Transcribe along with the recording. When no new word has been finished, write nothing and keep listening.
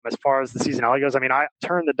As far as the seasonality goes, I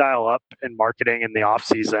turn the dial up in marketing in the off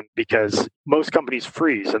season because most companies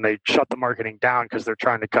freeze and they shut the marketing down because they're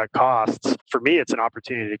trying to cut costs. For me, it's an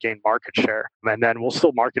opportunity to gain market share. And then we'll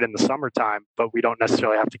still market in the summertime, but we don't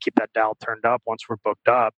necessarily have to keep that dial turned up once we're booked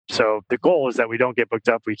up. So the goal is that we don't get booked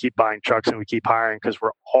up. We keep buying trucks and we keep hiring because we're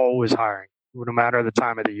always hiring. No matter the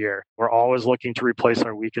time of the year, we're always looking to replace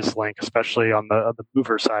our weakest link, especially on the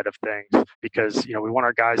mover side of things, because we want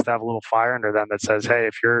our guys to have a little fire under them that says, hey,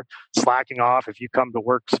 if you're slacking off, if you come to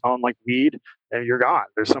work smelling like weed, then you're gone.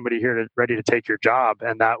 There's somebody here ready to take your job,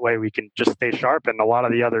 and that way we can just stay sharp. And a lot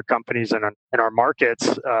of the other companies in our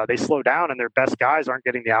markets, they slow down, and their best guys aren't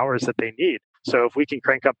getting the hours that they need. So if we can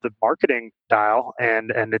crank up the marketing dial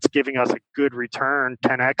and it's giving us a good return,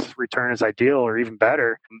 10x return is ideal or even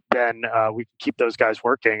better, then we can keep those guys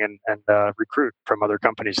working and recruit from other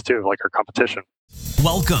companies too, like our competition.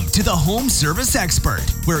 Welcome to the Home Service Expert,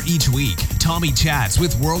 where each week Tommy chats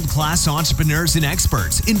with world-class entrepreneurs and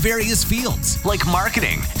experts in various fields like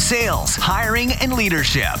marketing, sales, hiring, and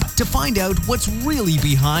leadership to find out what's really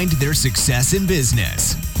behind their success in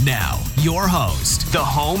business. Now, your host, the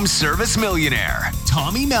Home Service Millionaire,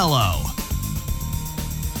 Tommy Mello.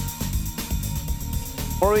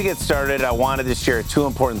 Before we get started, I wanted to share two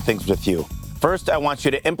important things with you. First, I want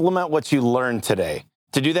you to implement what you learned today.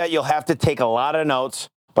 To do that, you'll have to take a lot of notes,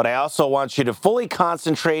 but I also want you to fully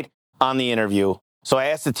concentrate on the interview. So I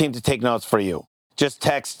asked the team to take notes for you. Just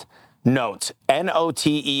text NOTES,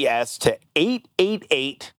 N-O-T-E-S, to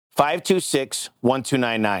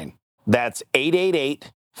 888-526-1299. That's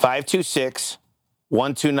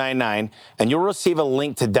 888-526-1299, and you'll receive a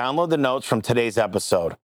link to download the notes from today's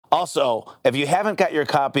episode. Also, if you haven't got your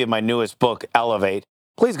copy of my newest book, Elevate,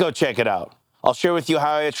 please go check it out. I'll share with you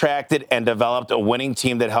how I attracted and developed a winning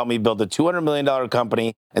team that helped me build a $200 million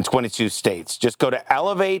company in 22 states. Just go to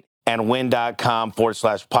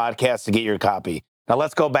elevateandwin.com/podcast to get your copy. Now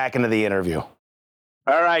let's go back into the interview.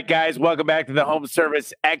 All right, guys, welcome back to the Home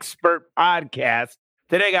Service Expert Podcast.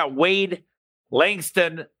 Today I got Wade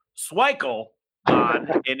Langston Swikle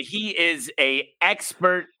on, and he is an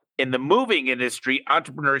expert in the moving industry,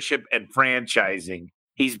 entrepreneurship, and franchising.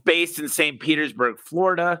 He's based in St. Petersburg,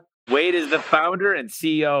 Florida. Wade is the founder and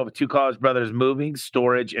CEO of Two College Brothers Moving,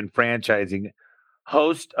 Storage, and Franchising,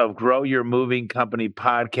 host of Grow Your Moving Company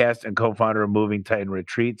podcast, and co-founder of Moving Titan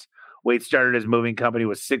Retreats. Wade started his moving company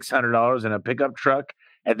with $600 in a pickup truck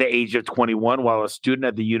at the age of 21 while a student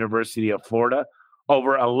at the University of Florida.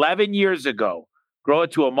 Over 11 years ago, grow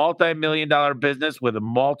it to a multi-million-dollar business with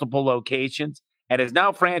multiple locations and is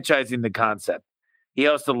now franchising the concept. He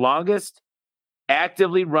hosts the longest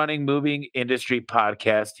actively running moving industry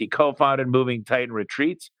podcast. He co-founded Moving Titan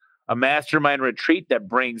Retreats, a mastermind retreat that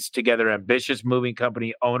brings together ambitious moving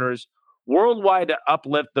company owners worldwide to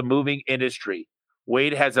uplift the moving industry.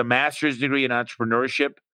 Wade has a master's degree in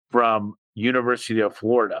entrepreneurship from University of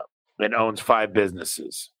Florida and owns 5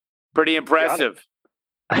 businesses. Pretty impressive.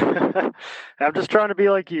 I'm just trying to be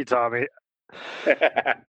like you, Tommy.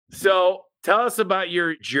 So tell us about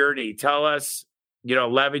your journey. Tell us,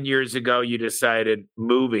 11 years ago, you decided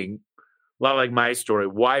moving, a lot like my story.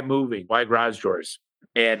 Why moving? Why garage doors?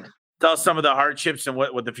 And tell us some of the hardships and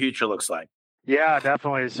what the future looks like. Yeah,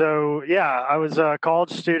 definitely. So, I was a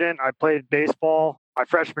college student. I played baseball my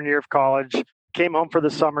freshman year of college, came home for the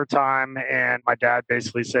summertime, and my dad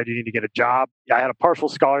basically said, you need to get a job. I had a partial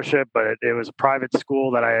scholarship, but it was a private school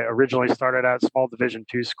that I originally started at, small Division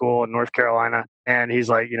II school in North Carolina. And he's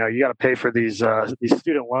like, you got to pay for these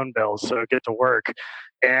student loan bills, so get to work.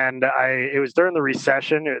 And it was during the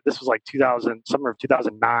recession. This was like summer of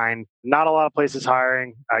 2009. Not a lot of places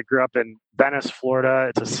hiring. I grew up in Venice, Florida.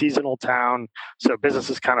 It's a seasonal town, so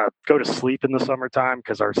businesses kind of go to sleep in the summertime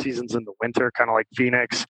because our season's in the winter, kind of like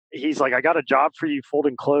Phoenix. He's like, I got a job for you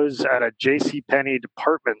folding clothes at a JCPenney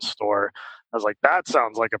department store. I was like, that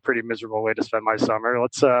sounds like a pretty miserable way to spend my summer.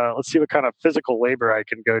 Let's see what kind of physical labor I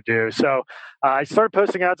can go do. So I started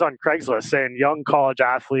posting ads on Craigslist saying young college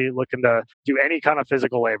athlete looking to do any kind of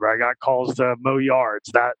physical labor. I got calls to mow yards.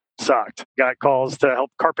 That sucked. Got calls to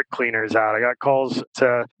help carpet cleaners out. I got calls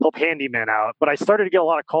to help handymen out. But I started to get a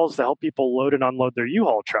lot of calls to help people load and unload their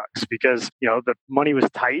U-Haul trucks because, the money was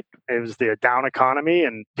tight. It was the down economy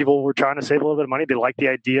and people were trying to save a little bit of money. They liked the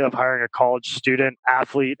idea of hiring a college student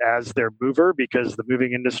athlete as their mover because the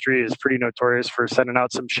moving industry is pretty notorious for sending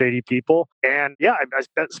out some shady people. And I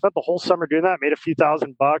spent the whole summer doing that, made a few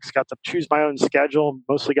 $1,000, got to choose my own schedule,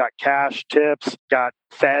 mostly got cash, tips, got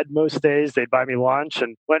fed most days. They'd buy me lunch,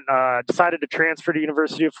 and decided to transfer to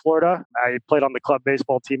University of Florida. I played on the club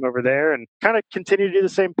baseball team over there and kind of continued to do the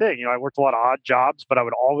same thing. I worked a lot of odd jobs, but I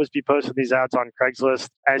would always be posting these ads on Craigslist.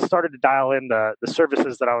 I started to dial in the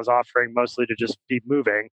services that I was offering, mostly to just be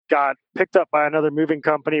moving. Got picked up by another moving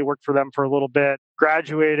company, worked for them for a little bit,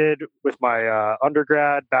 graduated with my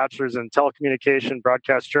undergrad, bachelor's in telecommunication,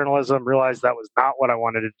 broadcast journalism, realized that was not what I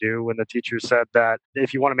wanted to do when the teacher said that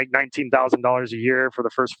if you want to make $19,000 a year for the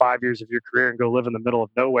first 5 years of your career and go live in the middle of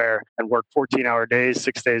nowhere and work 14-hour days,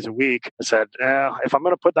 6 days a week, I said, if I'm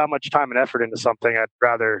going to put that much time and effort into something, I'd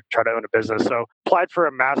rather try to own a business. So applied for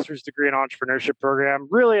a master's degree in entrepreneurship program,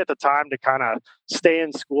 really at the time to kind of stay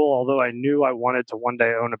in school, although I knew I wanted to one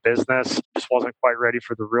day own a business, just wasn't quite ready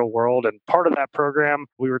for the real world. And part of that program,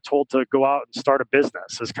 we were told to go out and start a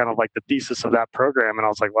business as kind of like the thesis of that program. And I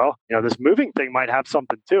was like, well, this moving thing might have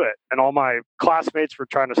something to it. And all my classmates were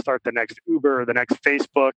trying to start the next Uber or the next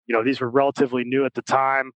Facebook. These were relatively new at the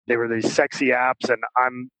time. They were these sexy apps. And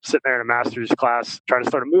I'm sitting there in a master's class trying to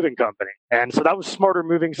start a moving company. And so that was Smarter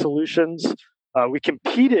Moving Solutions. We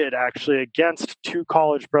competed actually against two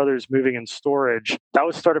college brothers moving and storage. That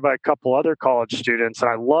was started by a couple other college students, and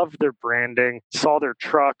I loved their branding. Saw their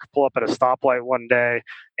truck pull up at a stoplight one day,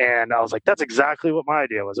 and I was like, that's exactly what my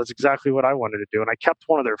idea was. That's exactly what I wanted to do. And I kept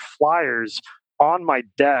one of their flyers on my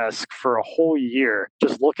desk for a whole year,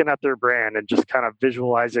 just looking at their brand and just kind of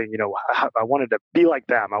visualizing, I wanted to be like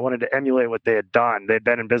them. I wanted to emulate what they had done. They'd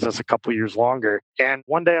been in business a couple years longer. And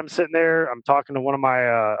one day I'm sitting there, I'm talking to one of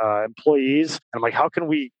my employees, and I'm like, how can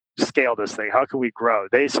we scale this thing? How can we grow?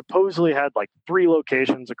 They supposedly had like 3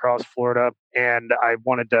 locations across Florida, and I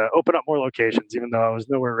wanted to open up more locations, even though I was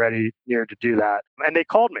nowhere near to do that. And they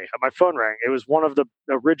called me, my phone rang. It was one of the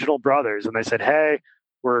original brothers, and they said, hey,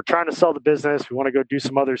 we're trying to sell the business. We want to go do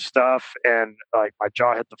some other stuff. And like my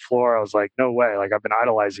jaw hit the floor. I was like, no way. Like I've been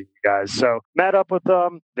idolizing you guys. So met up with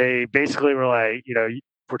them. They basically were like,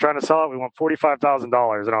 we're trying to sell it. We want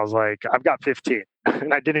 $45,000. And I was like, I've got 15.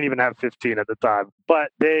 And I didn't even have 15 at the time. But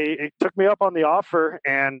it took me up on the offer,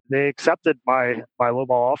 and they accepted my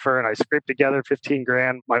lowball offer, and I scraped together 15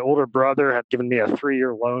 grand. My older brother had given me a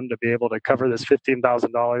 3-year loan to be able to cover this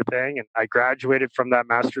 $15,000 thing. And I graduated from that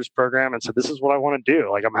master's program and said, this is what I want to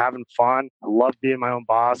do. Like, I'm having fun. I love being my own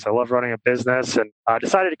boss. I love running a business. And I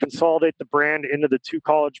decided to consolidate the brand into the two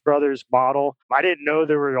college brothers model. I didn't know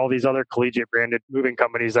there were all these other collegiate branded moving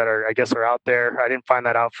companies that are out there. I didn't find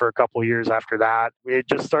that out for a couple of years after that. It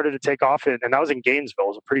just started to take off, and that was in Gainesville. It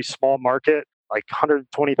was a pretty small market, like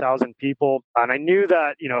 120,000 people. And I knew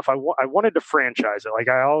that, if I wanted to franchise it, like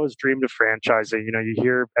I always dreamed of franchising. You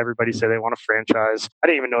hear everybody say they want to franchise. I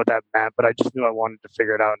didn't even know what that meant, but I just knew I wanted to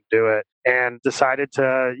figure it out and do it. And decided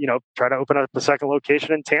to, try to open up a second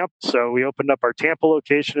location in Tampa. So we opened up our Tampa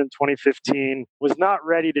location in 2015. Was not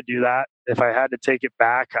ready to do that. If I had to take it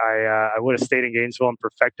back, I would have stayed in Gainesville and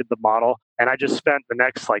perfected the model. And I just spent the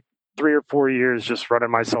next 3 or 4 years just running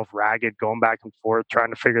myself ragged, going back and forth, trying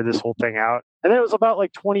to figure this whole thing out. And then it was about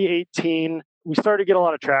 2018, we started to get a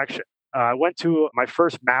lot of traction. I went to my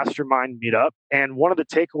first mastermind meetup, and one of the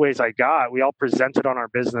takeaways I got, we all presented on our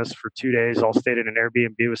business for 2 days, all stayed in an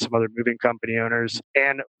Airbnb with some other moving company owners.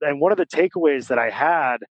 And one of the takeaways that I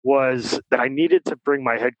had was that I needed to bring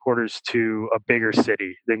my headquarters to a bigger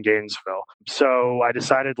city than Gainesville. So I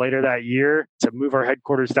decided later that year to move our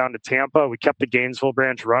headquarters down to Tampa. We kept the Gainesville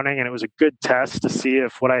branch running, and it was a good test to see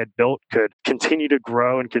if what I had built could continue to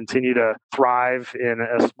grow and continue to thrive in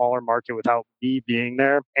a smaller market without me being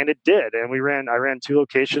there. And it did. And I ran 2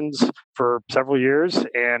 locations for several years,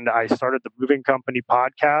 and I started the Moving Company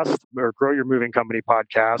podcast, or Grow Your Moving Company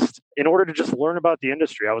podcast, in order to just learn about the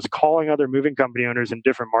industry. I was calling other moving company owners in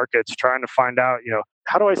different markets, trying to find out,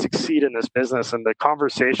 how do I succeed in this business? And the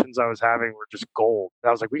conversations I was having were just gold. I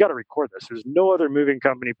was like, we got to record this. There's no other moving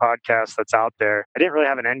company podcast that's out there. I didn't really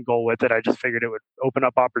have an end goal with it. I just figured it would open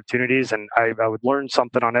up opportunities, and I would learn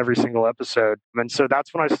something on every single episode. And so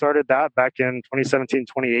that's when I started that back in 2017,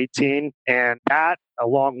 2018. And that,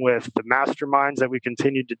 along with the masterminds that we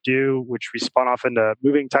continued to do, which we spun off into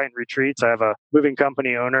Moving Titan Retreats. I have a moving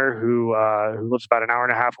company owner who lives about an hour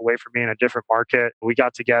and a half away from me in a different market. We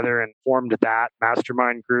got together and formed that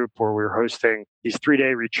mastermind group where we were hosting these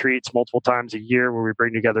 3-day retreats multiple times a year, where we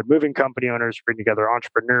bring together moving company owners, bring together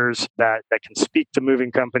entrepreneurs that can speak to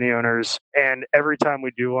moving company owners. And every time we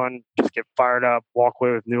do one, just get fired up, walk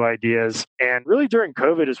away with new ideas. And really during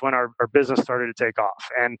COVID is when our business started to take off.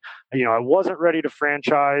 And, I wasn't ready to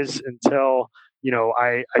franchise until,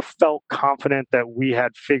 I felt confident that we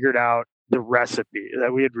had figured out the recipe,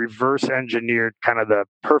 that we had reverse engineered kind of the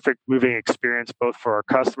perfect moving experience, both for our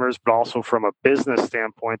customers, but also from a business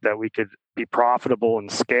standpoint, that we could be profitable and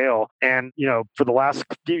scale. And, for the last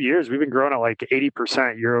few years, we've been growing at like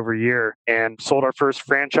 80% year over year, and sold our first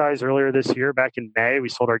franchise earlier this year. Back in May, we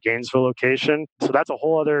sold our Gainesville location. So that's a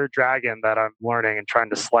whole other dragon that I'm learning and trying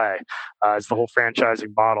to slay, is the whole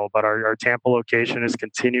franchising model. But our Tampa location is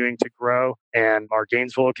continuing to grow, and our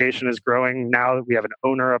Gainesville location is growing now that we have an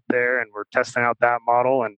owner up there, and we're testing out that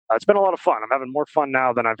model. And it's been a lot of fun. I'm having more fun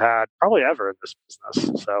now than I've had probably ever in this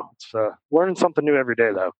business. So it's learning something new every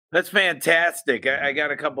day, though. That's fantastic. I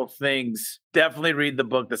got a couple things. Definitely read the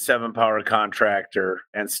book, The 7-Power Contractor,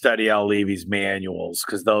 and study Al Levy's manuals,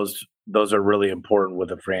 because those are really important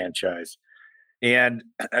with a franchise. And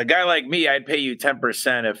a guy like me, I'd pay you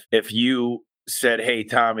 10% if you said, hey,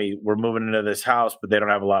 Tommy, we're moving into this house, but they don't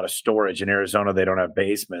have a lot of storage. In Arizona, they don't have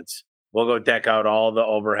basements. We'll go deck out all the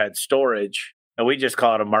overhead storage, and we just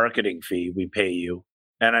call it a marketing fee. We pay you.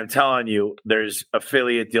 And I'm telling you, there's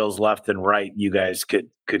affiliate deals left and right you guys could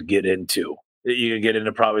get into. You could get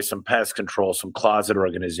into probably some pest control, some closet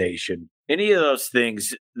organization. Any of those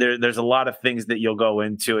things, there's a lot of things that you'll go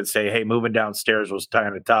into and say, hey, moving downstairs was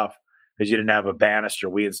kind of tough because you didn't have a banister.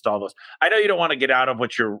 We installed those. I know you don't want to get out of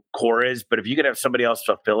what your core is, but if you could have somebody else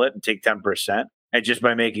fulfill it and take 10%, and just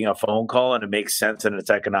by making a phone call and it makes sense and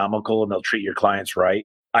it's economical and they'll treat your clients right,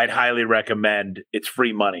 I'd highly recommend. It's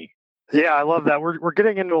free money. Yeah, I love that. We're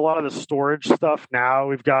getting into a lot of the storage stuff now.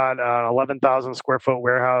 We've got an 11,000 square foot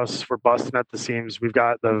warehouse. We're busting at the seams. We've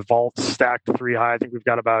got the vaults stacked 3 high. I think we've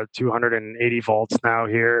got about 280 vaults now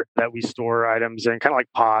here that we store items in, kind of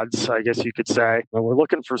like pods, I guess you could say. And we're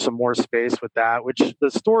looking for some more space with that, which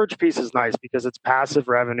the storage piece is nice because it's passive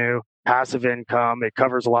revenue, passive income. It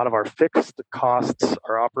covers a lot of our fixed costs,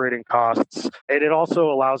 our operating costs. And it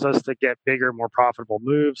also allows us to get bigger, more profitable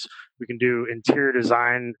moves. We can do interior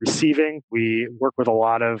design receiving. We work with a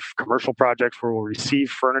lot of commercial projects where we'll receive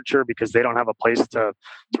furniture because they don't have a place to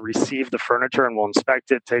receive the furniture, and we'll inspect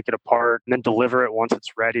it, take it apart, and then deliver it once it's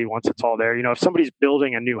ready, once it's all there. If somebody's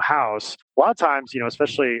building a new house, a lot of times,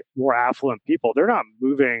 especially more affluent people, they're not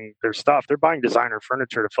moving their stuff. They're buying designer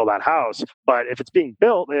furniture to fill that house. But if it's being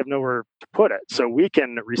built, they have nowhere to put it. So we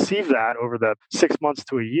can receive that over the 6 months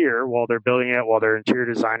to a year while they're building it, while their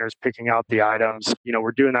interior designers picking out the items.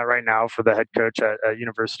 We're doing that right now for the head coach at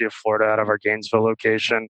University of Florida out of our Gainesville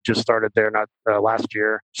location. Just started there not last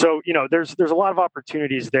year. So, there's a lot of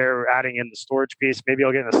opportunities there, adding in the storage piece. Maybe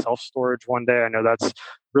I'll get into self-storage one day. I know that's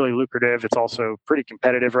really lucrative. It's also pretty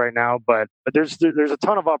competitive right now, but there's a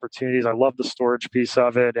ton of opportunities. I love the storage piece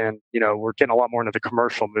of it. And, we're getting a lot more into the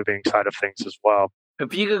commercial moving side of things as well.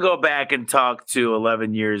 If you could go back and talk to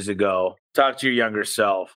 11 years ago, talk to your younger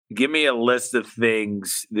self, give me a list of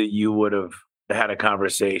things that you would have had a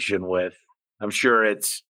conversation with. I'm sure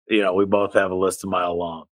it's, we both have a list a mile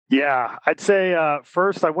long. Yeah, I'd say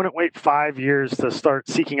first, I wouldn't wait 5 years to start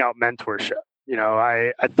seeking out mentorship.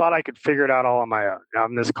 I thought I could figure it out all on my own.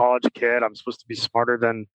 I'm this college kid. I'm supposed to be smarter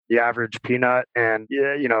than the average peanut. And,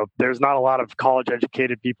 there's not a lot of college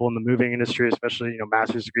educated people in the moving industry, especially,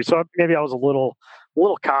 master's degree. So maybe I was a little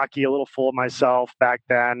cocky, a little full of myself back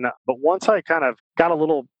then. But once I kind of got a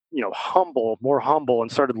little, more humble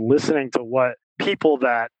and started listening to what people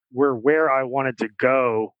that were where I wanted to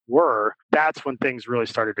go were, that's when things really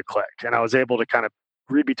started to click. And I was able to kind of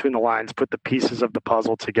read between the lines, put the pieces of the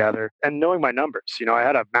puzzle together, and knowing my numbers. I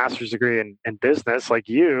had a master's degree in business like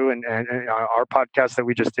you, and our podcast that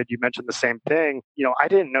we just did, you mentioned the same thing. I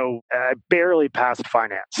didn't know, I barely passed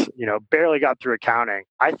finance, barely got through accounting.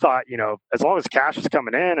 I thought, as long as cash is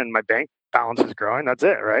coming in and my bank balance is growing, that's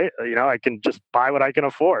it, right? I can just buy what I can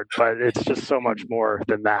afford, but it's just so much more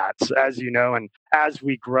than that. So as you know, and as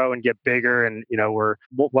we grow and get bigger, and we're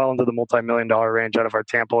well into the multi-million-dollar range out of our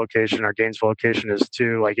Tampa location, our Gainesville location is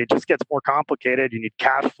too. Like, it just gets more complicated. You need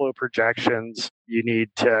cash flow projections. You need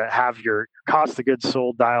to have your cost of goods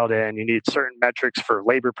sold dialed in. You need certain metrics for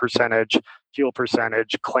labor percentage, fuel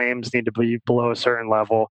percentage. Claims need to be below a certain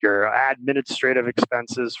level. Your administrative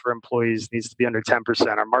expenses for employees needs to be under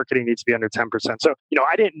 10%. Our marketing needs to be under 10%. So,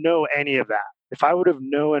 I didn't know any of that. If I would have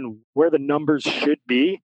known where the numbers should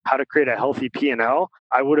be, how to create a healthy P&L,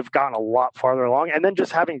 I would have gotten a lot farther along. And then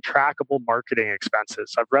just having trackable marketing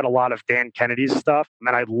expenses. I've read a lot of Dan Kennedy's stuff,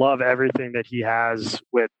 and I love everything that he has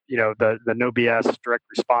with, the no BS direct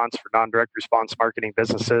response for non-direct response marketing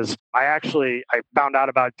businesses. I found out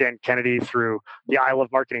about Dan Kennedy through the I Love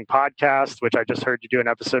Marketing podcast, which I just heard you do an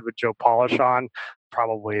episode with Joe Polish on.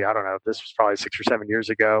 probably, I don't know, this was probably 6 or 7 years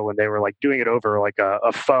ago when they were like doing it over like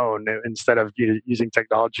a phone instead of using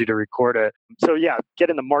technology to record it. So yeah,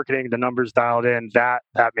 getting the marketing, the numbers dialed in, that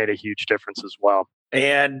made a huge difference as well.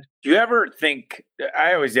 And do you ever think,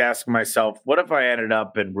 I always ask myself, what if I ended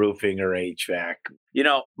up in roofing or HVAC?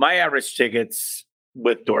 My average tickets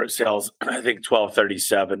with door sales, I think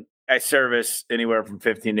 1237. I service anywhere from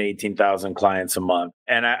 15 to 18,000 clients a month.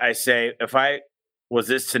 And I say, if I was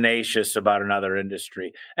this tenacious about another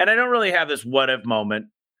industry, and I don't really have this what if moment,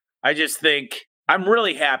 I just think I'm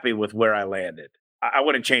really happy with where I landed. I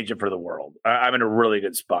wouldn't change it for the world. I'm in a really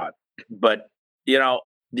good spot. But, do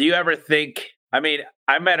you ever think, I met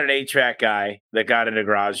an HVAC guy that got into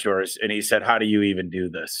garage doors and he said, how do you even do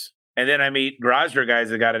this? And then I meet garage door guys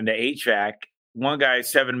that got into HVAC. One guy,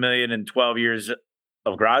 7 million in 12 years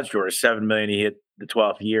of garage doors, 7 million. He hit the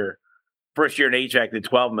 12th year. First year in HVAC, did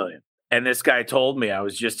 12 million. And this guy told me, I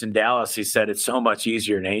was just in Dallas. He said, it's so much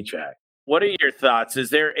easier in HVAC. What are your thoughts?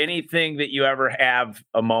 Is there anything that you ever have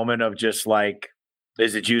a moment of just like,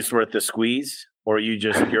 is the juice worth the squeeze? Or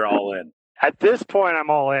you're all in? At this point, I'm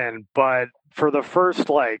all in. But for the first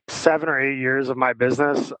like 7 or 8 years of my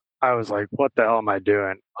business, I was like, what the hell am I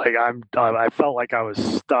doing? Like I felt like I was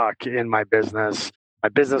stuck in my business. My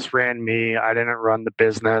business ran me. I didn't run the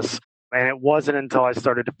business. And it wasn't until I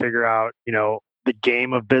started to figure out, the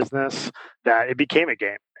game of business that it became a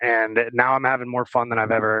game. And now I'm having more fun than I've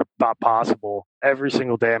ever thought possible. Every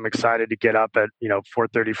single day, I'm excited to get up at,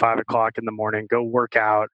 4:30, 5 o'clock in the morning, go work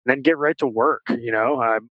out, and then get right to work.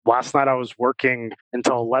 Last night I was working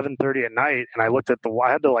until 11:30 at night, and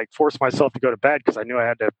I had to like force myself to go to bed because I knew I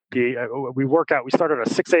had to be, we started a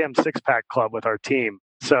 6 a.m. six-pack club with our team.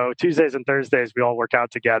 So Tuesdays and Thursdays, we all work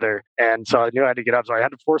out together. And so I knew I had to get up. So I had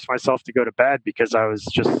to force myself to go to bed because I was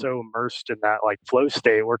just so immersed in that like flow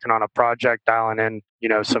state, working on a project, dialing in,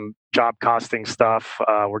 some job costing stuff.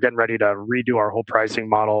 We're getting ready to redo our whole pricing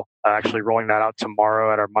model, actually rolling that out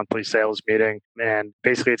tomorrow at our monthly sales meeting. And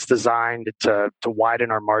basically it's designed to widen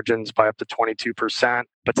our margins by up to 22%,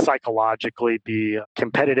 but psychologically be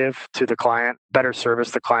competitive to the client, better service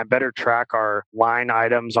the client, better track our line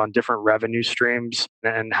items on different revenue streams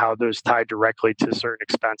and how those tie directly to certain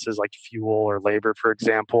expenses like fuel or labor, for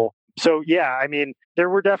example. So yeah, there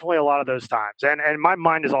were definitely a lot of those times, and my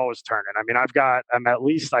mind is always turning. I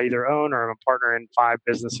either own or I'm a partner in 5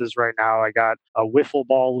 businesses right now. I got a wiffle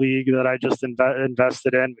ball league that I just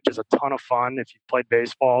invested in, which is a ton of fun. If you played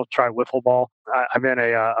baseball, try wiffle ball. I'm in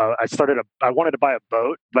I wanted to buy a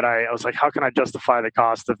boat, but I was like, how can I justify the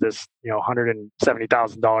cost of this,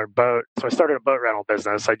 $170,000 boat? So I started a boat rental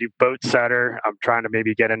business. I do boat setter. I'm trying to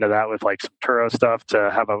maybe get into that with like some Turo stuff to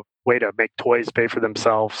have a way to make toys pay for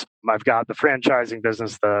themselves. I've got the franchising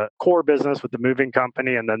business, the core business with the moving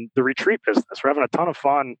company, and then the retreat business. We're having a ton of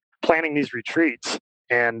fun planning these retreats.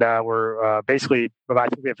 And we're basically, I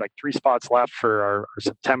think we have like 3 spots left for our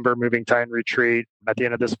September Moving Titan retreat at the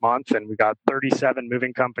end of this month. And we got 37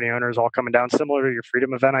 moving company owners all coming down, similar to your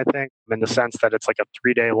Freedom event, I think, in the sense that it's like a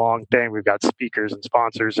 3-day long thing. We've got speakers and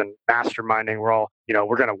sponsors and masterminding. We're all,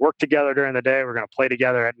 we're going to work together during the day. We're going to play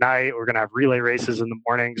together at night. We're going to have relay races in the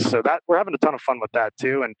mornings. So that we're having a ton of fun with that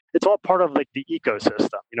too. And it's all part of like the ecosystem,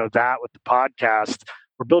 that with the podcast.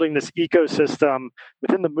 We're building this ecosystem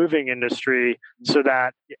within the moving industry so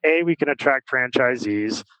that A, we can attract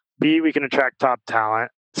franchisees, B, we can attract top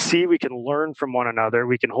talent, C, we can learn from one another,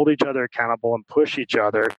 we can hold each other accountable and push each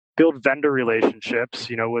other, build vendor relationships.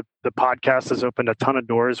 With the podcast has opened a ton of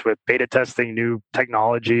doors with beta testing new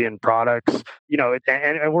technology and products,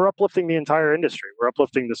 and we're uplifting the entire industry. We're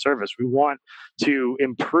uplifting the service. We want to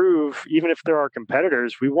improve, even if there are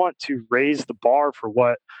competitors, we want to raise the bar for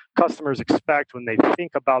what customers expect when they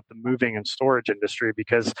think about the moving and storage industry,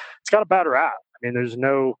 because it's got a bad rap.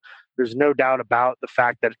 There's no doubt about the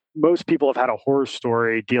fact that most people have had a horror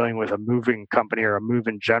story dealing with a moving company or a move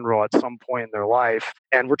in general at some point in their life.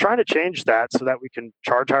 And we're trying to change that so that we can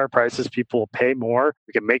charge higher prices, people will pay more,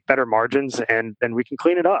 we can make better margins, and we can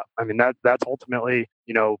clean it up. That's ultimately,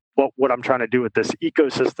 what I'm trying to do with this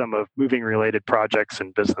ecosystem of moving related projects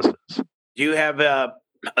and businesses. Do you have a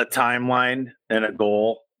timeline and a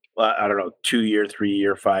goal? I don't know, 2-year,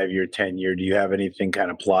 3-year, 5-year, 10-year. Do you have anything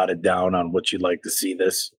kind of plotted down on what you'd like to see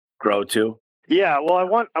this grow to? Yeah, well, I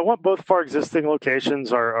want both of our existing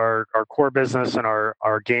locations, our core business and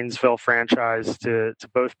our Gainesville franchise to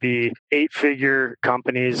both be 8-figure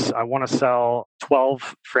companies. I want to sell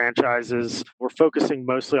 12 franchises. We're focusing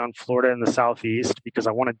mostly on Florida and the Southeast because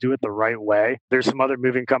I want to do it the right way. There's some other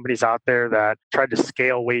moving companies out there that tried to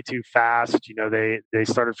scale way too fast. They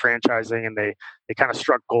started franchising and they they kind of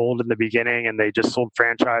struck gold in the beginning and they just sold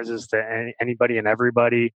franchises to anybody and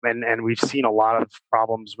everybody. And we've seen a lot of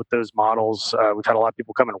problems with those models. We've had a lot of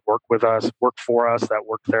people come and work with us, work for us that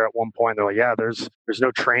worked there at one point. They're like, yeah, there's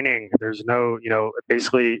no training. There's no,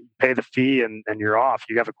 basically pay the fee and you're off.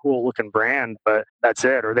 You have a cool looking brand, but that's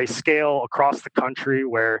it. Or they scale across the country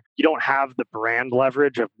where you don't have the brand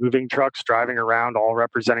leverage of moving trucks driving around all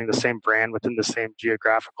representing the same brand within the same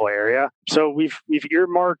geographical area. So we've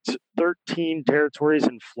earmarked 13 territories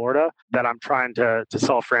in Florida that I'm trying to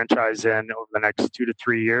sell franchise in over the next 2 to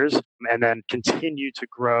 3 years, and then continue to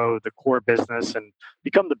grow the core business and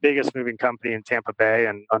become the biggest moving company in Tampa Bay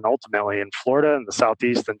and ultimately in Florida and the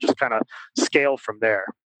Southeast, and just kind of scale from there.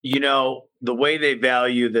 The way they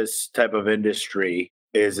value this type of industry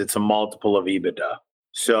is it's a multiple of EBITDA.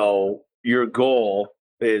 So your goal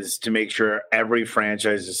is to make sure every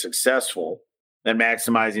franchise is successful and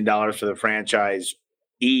maximizing dollars for the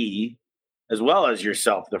franchisee as well as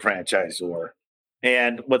yourself, the franchisor.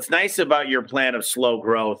 And what's nice about your plan of slow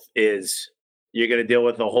growth is you're going to deal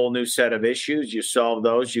with a whole new set of issues. You solve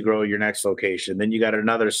those, you grow your next location. Then you got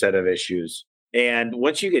another set of issues. And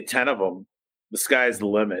once you get 10 of them, the sky's the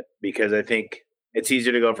limit, because I think it's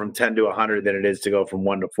easier to go from 10 to 100 than it is to go from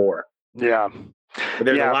 1 to 4. Yeah. But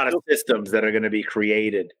there's a lot of systems that are going to be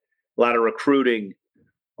created, a lot of recruiting,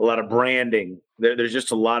 a lot of branding. There's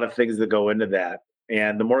just a lot of things that go into that.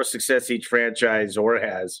 And the more success each franchisor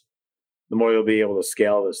has, the more you'll be able to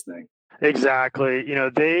scale this thing. Exactly.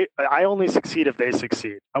 I only succeed if they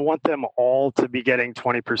succeed. I want them all to be getting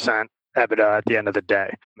 20% EBITDA at the end of the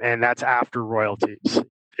day. And that's after royalties.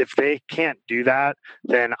 If they can't do that,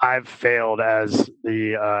 then I've failed as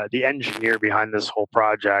the engineer behind this whole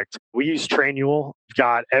project. We use Trainual. We've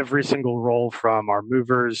got every single role from our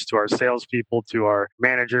movers to our salespeople to our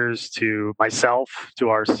managers to myself to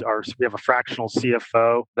our we have a fractional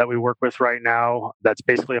CFO that we work with right now. That's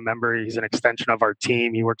basically a member. He's an extension of our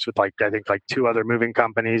team. He works with I think 2 other moving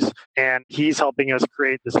companies, and he's helping us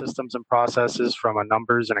create the systems and processes from a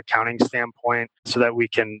numbers and accounting standpoint so that we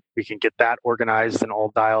can get that organized and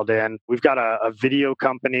all dialed in. We've got a video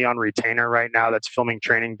company on retainer right now that's filming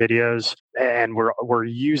training videos, and we're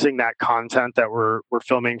using that content that we're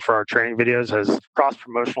filming for our training videos as cross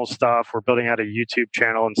promotional stuff. We're building out a YouTube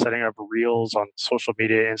channel and setting up reels on social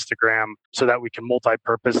media, Instagram, so that we can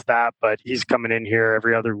multi-purpose that. But he's coming in here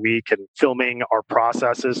every other week and filming our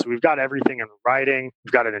processes. So we've got everything in writing.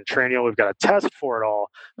 We've got it in Trainual. We've got a test for it all.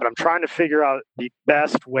 But I'm trying to figure out the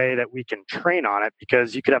best way that we can train on it,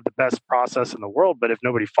 because you could have the best process in the world, but if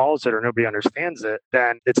nobody follows it or nobody understands it,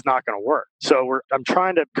 then it's not going to work. So I'm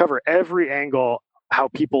trying to cover every angle how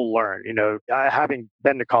people learn. Having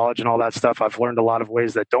been to college and all that stuff, I've learned a lot of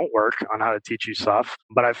ways that don't work on how to teach you stuff.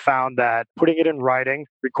 But I've found that putting it in writing,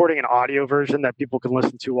 recording an audio version that people can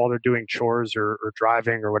listen to while they're doing chores or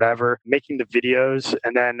driving or whatever, making the videos,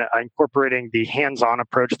 and then incorporating the hands-on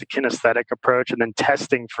approach, the kinesthetic approach, and then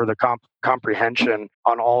testing for the comprehension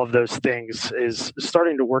on all of those things is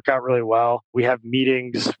starting to work out really well. We have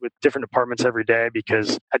meetings with different departments every day,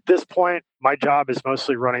 because at this point, my job is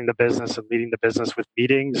mostly running the business and leading the business with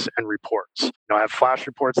meetings and reports. I have flash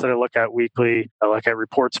reports that I look at weekly. I look at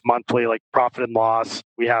reports monthly, like profit and loss.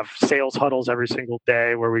 We have sales huddles every single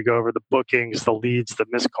day where we go over the bookings, the leads, the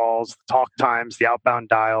missed calls, the talk times, the outbound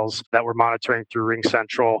dials that we're monitoring through Ring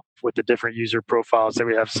Central with the different user profiles that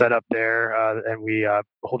we have set up there. And we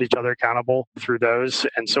hold each other accountable through those.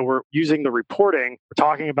 And so we're using the reporting. We're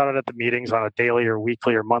talking about it at the meetings on a daily or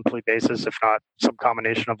weekly or monthly basis, if not some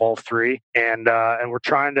combination of all three. And we're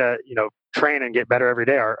trying to, train and get better every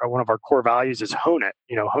day. One of our core values is honing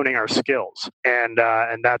our skills. And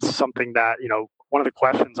that's something that, one of the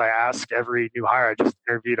questions I ask every new hire. I just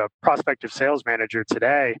interviewed a prospective sales manager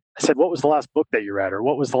today. I said, what was the last book that you read? Or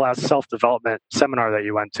what was the last self-development seminar that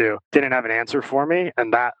you went to? Didn't have an answer for me.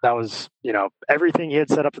 And that was, everything he had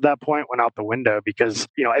set up at that point went out the window, because,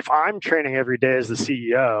 if I'm training every day as the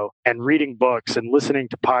CEO and reading books and listening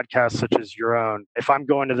to podcasts such as your own, if I'm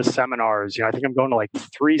going to the seminars, I think I'm going to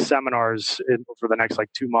 3 seminars for the next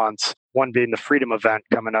 2 months. One being the Freedom event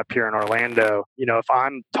coming up here in Orlando. If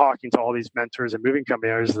I'm talking to all these mentors and moving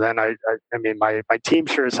company owners, then I mean, my team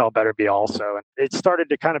sure as hell better be also. And it started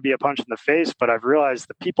to kind of be a punch in the face, but I've realized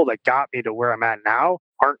the people that got me to where I'm at now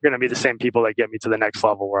aren't going to be the same people that get me to the next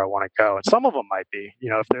level where I want to go. And some of them might be,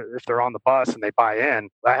 if they're on the bus and they buy in.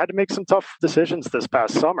 I had to make some tough decisions this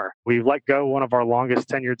past summer. We let go one of our longest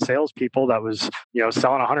tenured salespeople that was,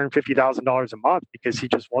 selling $150,000 a month because he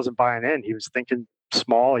just wasn't buying in. He was thinking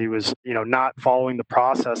small. He was, not following the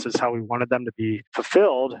processes how we wanted them to be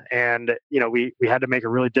fulfilled. And, we had to make a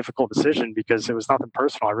really difficult decision because it was nothing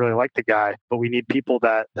personal. I really like the guy, but we need people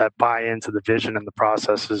that buy into the vision and the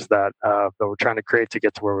processes that we're trying to create to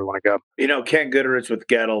get to where we want to go. Ken Gooderich with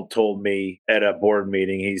Gettle told me at a board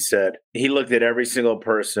meeting, he said, he looked at every single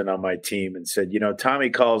person on my team and said, Tommy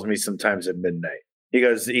calls me sometimes at midnight. He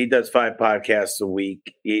goes, he does 5 podcasts a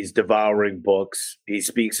week. He's devouring books. He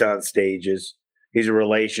speaks on stages. He's a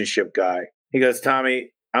relationship guy. He goes,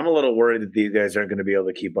 Tommy, I'm a little worried that these guys aren't going to be able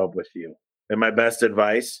to keep up with you. And my best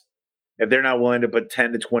advice, if they're not willing to put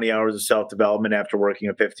 10 to 20 hours of self-development after working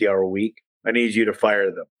a 50-hour week, I need you to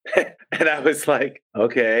fire them. And I was like,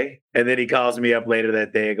 okay. And then he calls me up later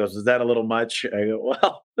that day and goes, is that a little much? I go,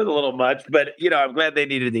 well, it's a little much, but I'm glad they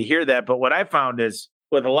needed to hear that. But what I found is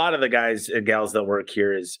with a lot of the guys and gals that work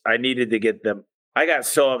here is I needed to get them. I got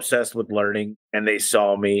so obsessed with learning and they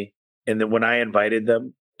saw me. And then when I invited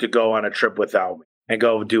them to go on a trip without me and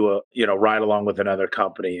go do a, ride along with another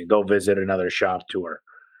company and go visit another shop tour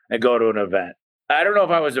and go to an event. I don't know if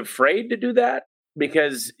I was afraid to do that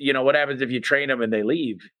because, what happens if you train them and they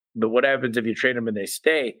leave? But what happens if you train them and they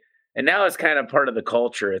stay? And now it's kind of part of the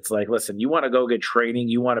culture. It's like, listen, you want to go get training.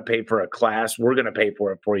 You want to pay for a class. We're going to pay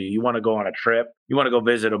for it for you. You want to go on a trip. You want to go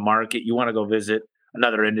visit a market. You want to go visit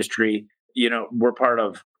another industry. We're part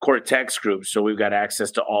of Cortex Group, so we've got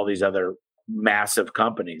access to all these other massive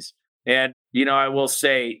companies. And, I will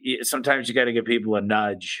say sometimes you got to give people a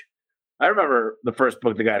nudge. I remember the first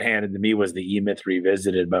book that got handed to me was The E-Myth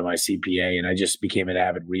Revisited by my CPA, and I just became an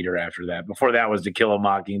avid reader after that. Before that was To Kill a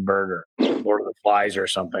Mockingbird or Lord of the Flies or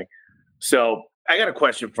something. So I got a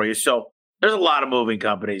question for you. So there's a lot of moving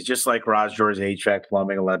companies, just like Raj George, HVAC,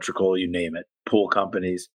 plumbing, electrical, you name it, pool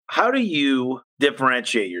companies. How do you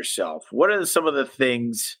differentiate yourself? What are some of the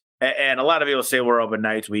things, and a lot of people say we're open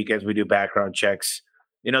nights, weekends, we do background checks.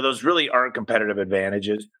 Those really aren't competitive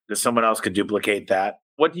advantages because someone else could duplicate that.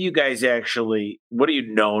 What do you guys what are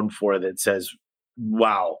you known for that says,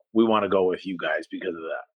 wow, we want to go with you guys because of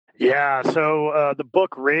that? Yeah, so the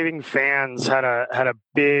book Raving Fans had a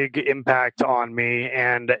big impact on me,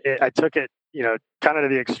 and I took it, kind of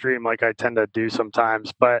to the extreme like I tend to do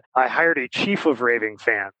sometimes, but I hired a chief of Raving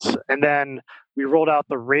Fans, and then we rolled out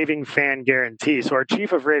the Raving Fan Guarantee. So our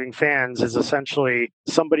chief of Raving Fans is essentially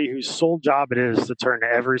somebody whose sole job it is to turn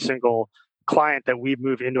every single client that we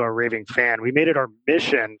move into a Raving Fan. We made it our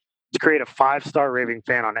mission to create a 5-star Raving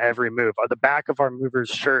Fan on every move. The back of our movers'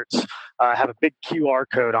 shirts have a big QR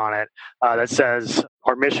code on it that says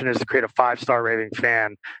our mission is to create a 5-star Raving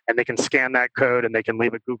Fan, and they can scan that code and they can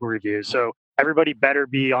leave a Google review. So everybody better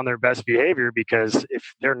be on their best behavior, because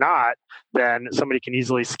if they're not, then somebody can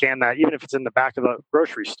easily scan that, even if it's in the back of the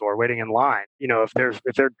grocery store waiting in line. If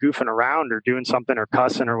they're goofing around or doing something or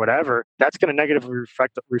cussing or whatever, that's going to negatively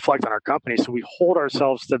reflect on our company. So we hold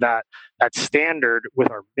ourselves to that standard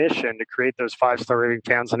with our mission to create those 5-star Raving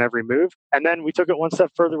Fans on every move. And then we took it one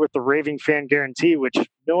step further with the Raving Fan Guarantee, which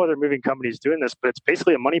no other moving company is doing this, but it's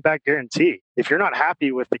basically a money back guarantee. If you're not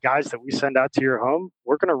happy with the guys that we send out to your home,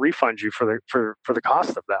 we're going to refund you for the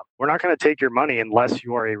cost of them. We're not going to take your money unless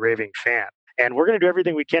you are a Raving Fan. And we're going to do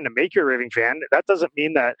everything we can to make you a Raving Fan. That doesn't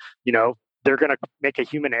mean that, they're going to make a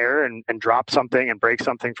human error and drop something and break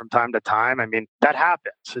something from time to time. I mean, that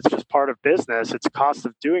happens. It's just part of business. It's a cost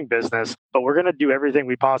of doing business, but we're going to do everything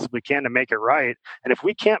we possibly can to make it right. And if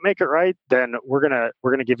we can't make it right, then we're going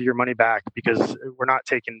to give you your money back, because we're not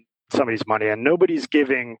taking somebody's money, and nobody's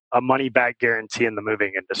giving a money back guarantee in the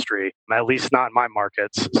moving industry, at least not in my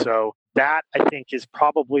markets. So that, I think, is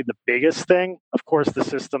probably the biggest thing. Of course, the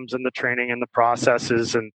systems and the training and the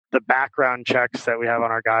processes and the background checks that we have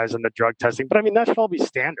on our guys and the drug testing. But I mean, that should all be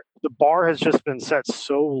standard. The bar has just been set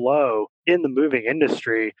so low in the moving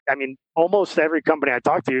industry. I mean, almost every company I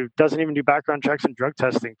talk to doesn't even do background checks and drug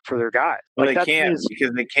testing for their guys. Well, they can't,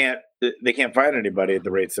 because they can't find anybody at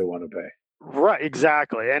the rates they want to pay. Right,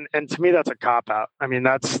 exactly. And to me, that's a cop-out. I mean,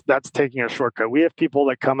 that's taking a shortcut. We have people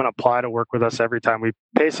that come and apply to work with us every time. We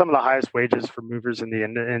pay some of the highest wages for movers in the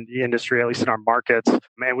industry, at least in our markets.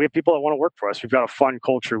 Man, we have people that want to work for us. We've got a fun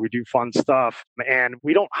culture. We do fun stuff. And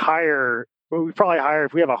we don't hire we probably hire,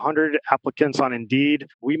 if we have 100 applicants on Indeed,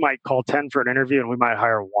 we might call 10 for an interview and we might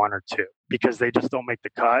hire one or two because they just don't make the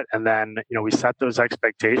cut. And then, we set those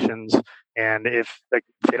expectations. And if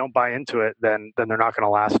they don't buy into it, then they're not going to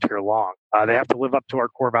last here long. They have to live up to our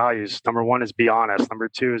core values. Number one is be honest. Number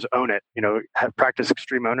two is own it. Practice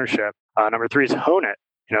extreme ownership. Number three is hone it.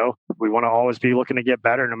 We want to always be looking to get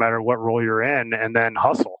better no matter what role you're in, and then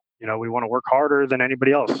hustle. We want to work harder than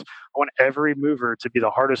anybody else. I want every mover to be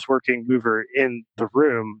the hardest working mover in the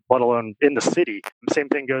room, let alone in the city. The same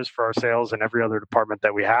thing goes for our sales and every other department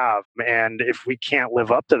that we have. And if we can't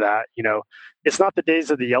live up to that, it's not the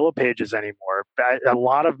days of the yellow pages anymore. A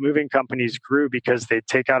lot of moving companies grew because they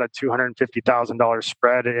take out a $250,000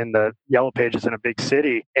 spread in the yellow pages in a big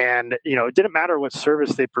city. And, it didn't matter what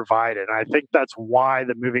service they provided. And I think that's why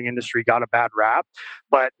the moving industry got a bad rap.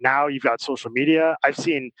 But now you've got social media. I've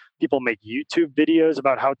seen people make YouTube videos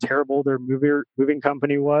about how terrible their moving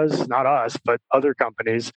company was. Not us, but other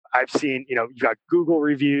companies. I've seen, you've got Google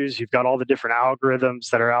reviews, you've got all the different algorithms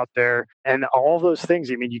that are out there, and all those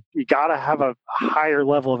things. I mean, you got to have a higher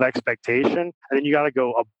level of expectation, and then you got to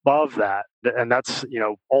go above that. And that's,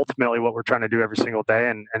 ultimately what we're trying to do every single day.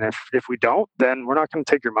 And if we don't, then we're not going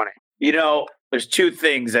to take your money. There's two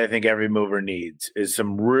things I think every mover needs is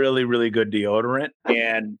some really, really good deodorant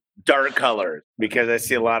and dark colors, because I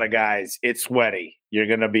see a lot of guys, it's sweaty. You're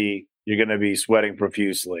going to be sweating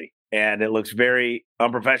profusely, and it looks very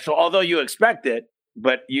unprofessional, although you expect it,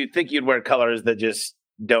 but you think you'd wear colors that just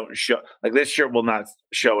don't show. Like this shirt will not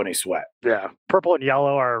show any sweat. Yeah. Purple and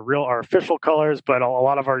yellow are our official colors, but a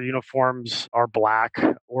lot of our uniforms are black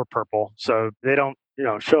or purple. So they don't,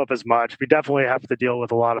 show up as much. We definitely have to deal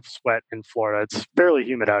with a lot of sweat in Florida. It's fairly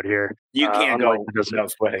humid out here. You can't go without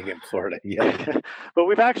sweating in Florida. Yeah. But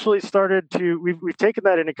we've actually started to, we've taken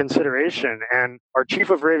that into consideration, and our chief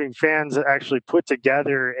of raving fans actually put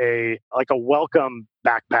together a welcome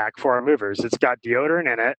backpack for our movers. It's got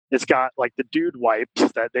deodorant in it. It's got the dude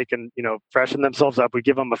wipes that they can, freshen themselves up. We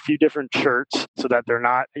give them a few different shirts so that they're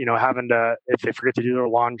not, having to, if they forget to do their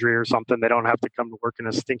laundry or something, they don't have to come to work in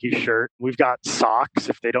a stinky shirt. We've got socks.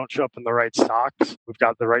 If they don't show up in the right socks, we've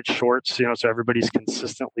got the right shorts, so everybody's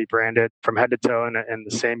consistently branded from head to toe in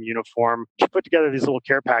the same uniform. Just put together these little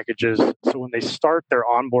care packages so when they start their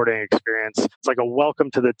onboarding experience, it's like a welcome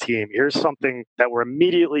to the team. Here's something that we're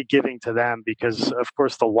immediately giving to them because, of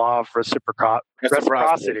course, the law of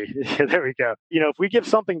reciprocity. There we go. If we give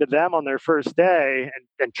something to them on their first day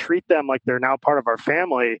and treat them like they're now part of our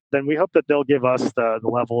family, then we hope that they'll give us the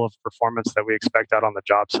level of performance that we expect out on the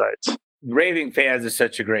job sites. Raving Fans is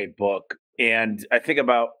such a great book. And I think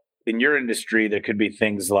about in your industry, there could be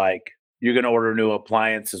things like, you're going to order new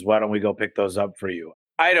appliances. Why don't we go pick those up for you?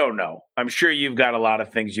 I don't know. I'm sure you've got a lot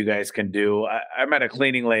of things you guys can do. I met a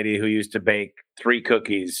cleaning lady who used to bake 3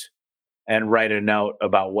 cookies and write a note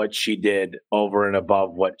about what she did over and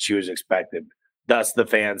above what she was expected. Dust the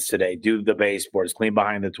fans today, do the baseboards, clean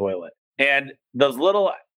behind the toilet. And those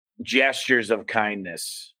little gestures of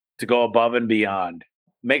kindness to go above and beyond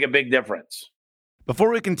make a big difference.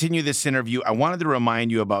 Before we continue this interview, I wanted to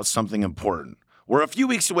remind you about something important. We're a few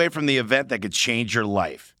weeks away from the event that could change your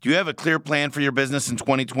life. Do you have a clear plan for your business in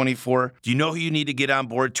 2024? Do you know who you need to get on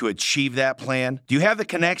board to achieve that plan? Do you have the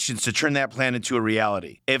connections to turn that plan into a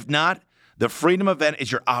reality? If not, the Freedom Event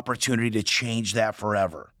is your opportunity to change that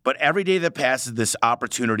forever. But every day that passes, this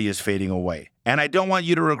opportunity is fading away. And I don't want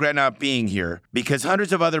you to regret not being here, because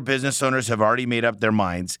hundreds of other business owners have already made up their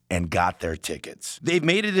minds and got their tickets. They've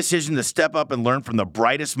made a decision to step up and learn from the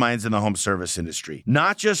brightest minds in the home service industry.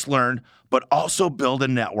 Not just learn, but also build a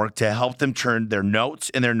network to help them turn their notes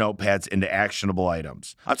and their notepads into actionable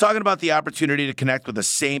items. I'm talking about the opportunity to connect with the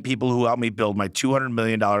same people who helped me build my $200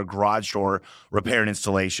 million garage door repair and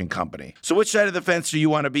installation company. So which side of the fence do you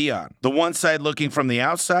want to be on? The one side looking from the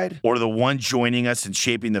outside, or the one joining us in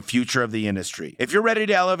shaping the future of the industry? If you're ready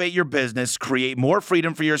to elevate your business, create more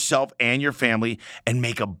freedom for yourself and your family, and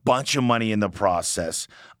make a bunch of money in the process,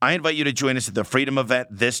 I invite you to join us at the Freedom Event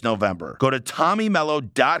this November. Go to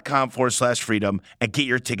TommyMello.com/freedom and get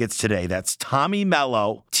your tickets today. That's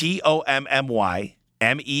TommyMello,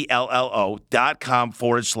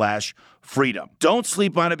 TommyMello.com/freedom. Don't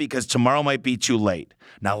sleep on it, because tomorrow might be too late.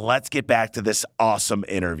 Now let's get back to this awesome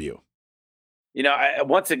interview.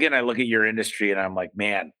 Once again, I look at your industry and I'm like,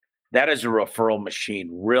 man, that is a referral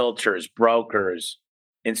machine. Realtors, brokers,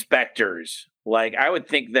 inspectors, Like, I would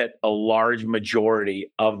think that a large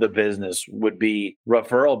majority of the business would be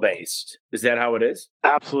referral based. Is that how it is?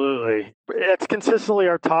 Absolutely. It's consistently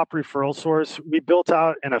our top referral source. We built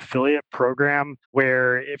out an affiliate program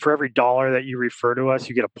where for every dollar that you refer to us,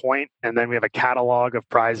 you get a point. And then we have a catalog of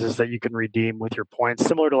prizes that you can redeem with your points,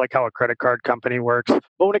 similar to like how a credit card company works.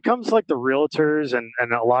 But when it comes to like the realtors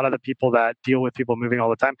and a lot of the people that deal with people moving all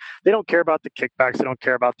the time, they don't care about the kickbacks. They don't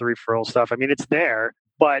care about the referral stuff. I mean, it's there,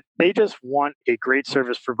 but they just want a great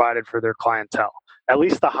service provided for their clientele, at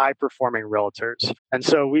least the high performing realtors. And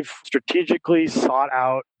so we've strategically sought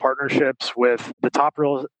out partnerships with the top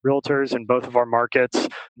realtors in both of our markets.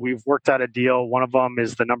 We've worked out a deal. One of them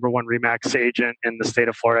is the number one Remax agent in the state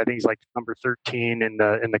of Florida. I think he's like number 13 in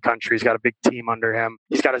the country. He's got a big team under him.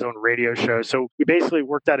 He's got his own radio show. So we basically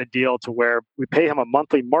worked out a deal to where we pay him a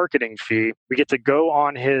monthly marketing fee. We get to go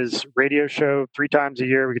on his radio show 3 times a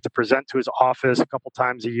year. We get to present to his office a couple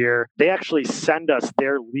times a year. They actually send us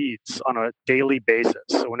their leads on a daily basis.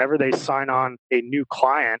 So whenever they sign on a new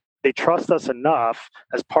client, they trust us enough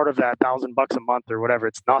as part of that $1,000 a month or whatever.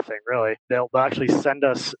 It's nothing really. They'll actually send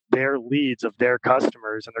us their leads of their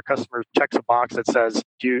customers, and their customer checks a box that says,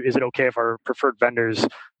 is it okay if our preferred vendors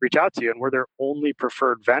reach out to you? And we're their only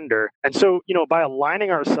preferred vendor. And so, by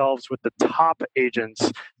aligning ourselves with the top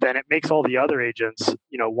agents, then it makes all the other agents,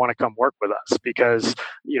 want to come work with us because,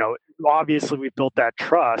 obviously we built that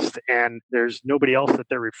trust and there's nobody else that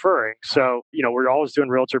they're referring. So, we're always doing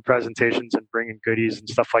realtor presentations and bringing goodies and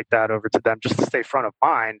stuff like that over to them just to stay front of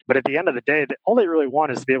mind. But at the end of the day, all they really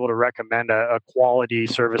want is to be able to recommend a quality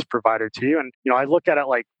service provider to you. And, I look at it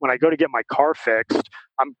like when I go to get my car fixed,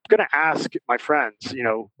 I'm going to ask my friends,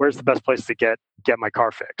 where's the best place to get my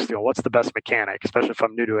car fixed? What's the best mechanic, especially if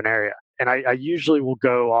I'm new to an area? And I usually will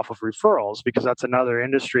go off of referrals because that's another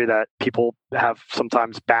industry that people have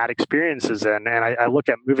sometimes bad experiences in. And I look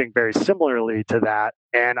at moving very similarly to that.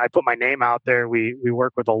 And I put my name out there. We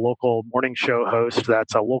work with a local morning show host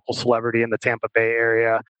that's a local celebrity in the Tampa Bay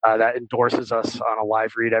area that endorses us on a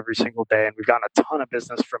live read every single day. And we've gotten a ton of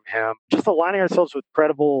business from him. Just aligning ourselves with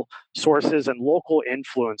credible sources and local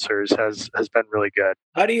influencers has been really good.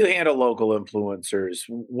 How do you handle local influencers?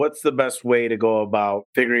 What's the best way to go about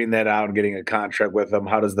figuring that out and getting a contract with them?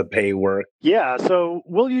 How does the pay work? Yeah, so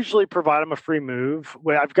we'll usually provide them a free move.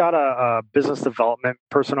 I've got a business development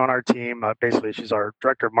person on our team. Basically, she's our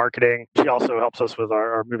director of marketing. She also helps us with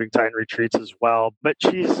our Moving Titan retreats as well. But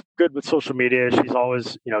she's good with social media. She's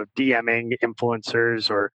always, DMing influencers,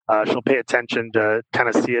 or she'll pay attention to kind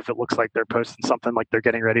of see if it looks like they're posting something like they're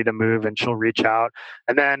getting ready to move, and she'll reach out.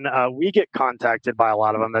 And then we get contacted by a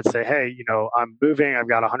lot of them that say, hey, I'm moving. I've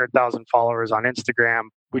got 100,000 followers on Instagram.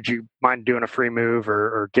 Would you mind doing a free move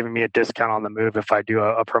or giving me a discount on the move if I do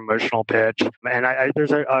a promotional pitch? And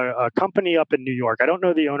there's a company up in New York. I don't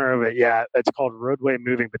know the owner of it yet. It's called Roadway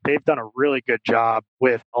Moving, but they've done a really good job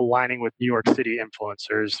with aligning with New York City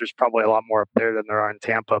influencers. There's probably a lot more up there than there are in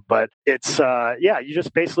Tampa, but it's, you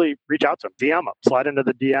just basically reach out to them, DM them, slide into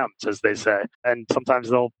the DMs, as they say. And sometimes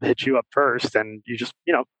they'll hit you up first and you just,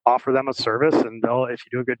 offer them a service, and if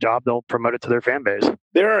you do a good job, they'll promote it to their fan base.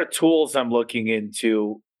 There are tools I'm looking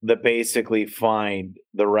into that basically find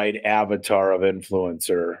the right avatar of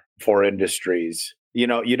influencer for industries. You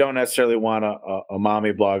don't necessarily want a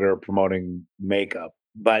mommy blogger promoting makeup,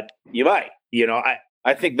 but you might.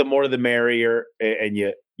 I think the more the merrier, and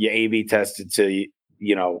you A/B test it till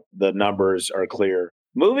the numbers are clear.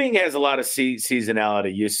 Moving has a lot of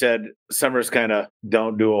seasonality. You said summers kind of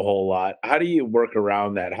don't do a whole lot. How do you work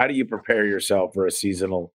around that? How do you prepare yourself for a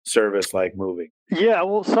seasonal service like moving? Yeah,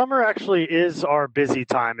 well, summer actually is our busy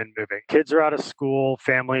time in moving. Kids are out of school.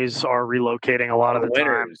 Families are relocating a lot of the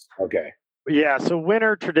time. Okay. Yeah, so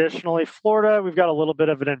winter traditionally, Florida, we've got a little bit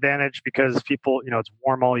of an advantage because people, it's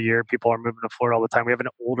warm all year. People are moving to Florida all the time. We have an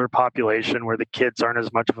older population where the kids aren't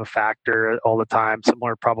as much of a factor all the time,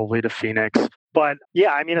 similar probably to Phoenix. But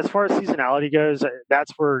yeah, I mean, as far as seasonality goes,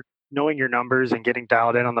 that's where knowing your numbers and getting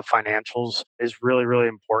dialed in on the financials is really, really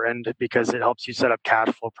important because it helps you set up cash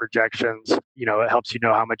flow projections. It helps you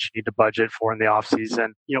know how much you need to budget for in the off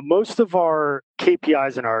season. Most of our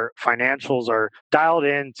KPIs and our financials are dialed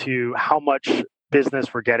into how much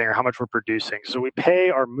business we're getting or how much we're producing. So we pay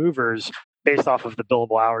our movers based off of the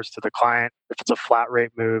billable hours to the client. If it's a flat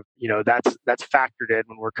rate move, that's factored in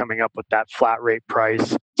when we're coming up with that flat rate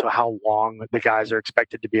price. to how long the guys are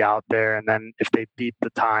expected to be out there. And then if they beat the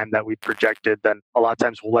time that we projected, then a lot of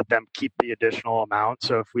times we'll let them keep the additional amount.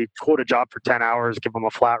 So if we quote a job for 10 hours, give them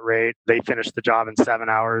a flat rate, they finish the job in 7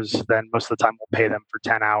 hours, then most of the time we'll pay them for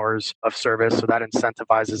 10 hours of service. So that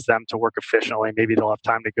incentivizes them to work efficiently. Maybe they'll have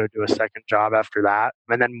time to go do a second job after that.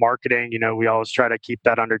 And then marketing, we always try to keep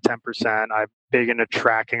that under 10%. I'm big into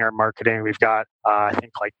tracking our marketing. We've got, I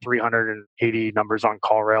think, like 380 numbers on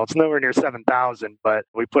CallRail. It's nowhere near 7,000, but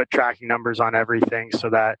we put tracking numbers on everything so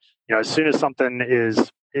that, as soon as something is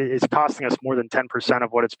costing us more than 10%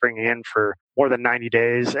 of what it's bringing in for more than 90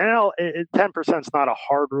 days. And 10% is not a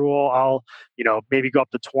hard rule. I'll, maybe go up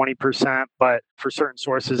to 20%, but for certain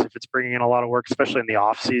sources, if it's bringing in a lot of work, especially in the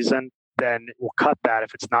off season, then we'll cut that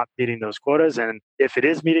if it's not meeting those quotas. And if it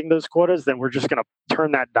is meeting those quotas, then we're just going to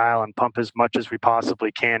turn that dial and pump as much as we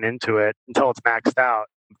possibly can into it until it's maxed out.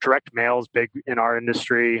 Direct mail is big in our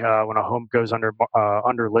industry. When a home goes under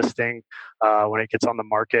listing, when it gets on the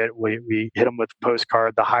market, we hit them with a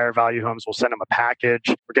postcard. The higher value homes, will send them a package.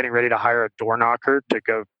 We're getting ready to hire a door knocker to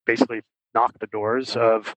go basically knock the doors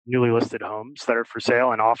of newly listed homes that are for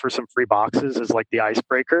sale and offer some free boxes as like the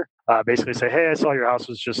icebreaker. Basically say, hey, I saw your house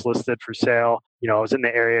was just listed for sale. I was in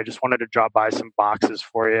the area, just wanted to drop by some boxes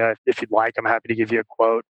for you. If you'd like, I'm happy to give you a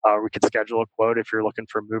quote. We could schedule a quote if you're looking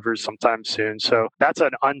for movers sometime soon. So that's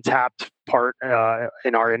an untapped part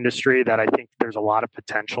in our industry that I think there's a lot of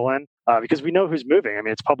potential in because we know who's moving. I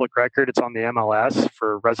mean, it's public record. It's on the MLS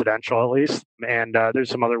for residential, at least. And there's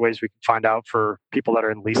some other ways we can find out for people that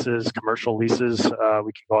are in leases, commercial leases. We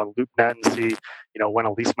can go on LoopNet and see, when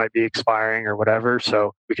a lease might be expiring or whatever.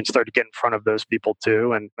 So we can start to get in front of those people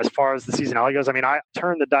too. And as far as the seasonality goes, I mean, I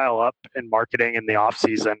turn the dial up in marketing in the off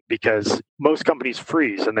season because most companies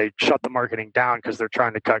freeze and they shut the marketing down because they're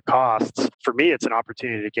trying to cut costs. For me, it's an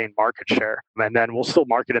opportunity to gain market share. And then we'll still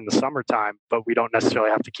market in the summertime, but we don't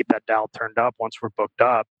necessarily have to keep that dial turned up once we're booked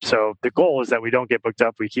up. So the goal is that we don't get booked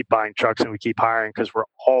up. We keep buying trucks and we keep hiring because we're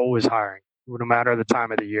always hiring. No matter the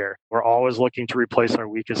time of the year, we're always looking to replace our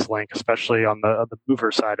weakest link, especially on the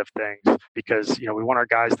mover side of things, because we want our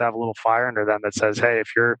guys to have a little fire under them that says, hey, if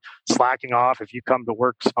you're slacking off, if you come to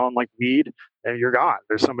work smelling like weed, then you're gone.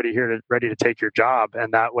 There's somebody here ready to take your job,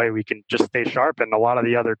 and that way we can just stay sharp. And a lot of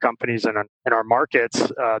the other companies in our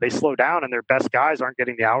markets, they slow down, and their best guys aren't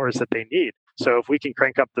getting the hours that they need. So if we can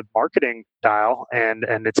crank up the marketing dial and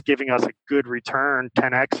it's giving us a good return,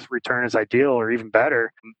 10x return is ideal or even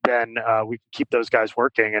better, then we can keep those guys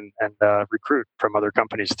working and recruit from other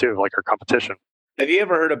companies too, like our competition. Have you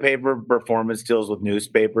ever heard of paper performance deals with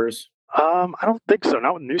newspapers? I don't think so.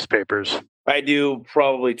 Not with newspapers. I do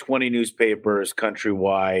probably 20 newspapers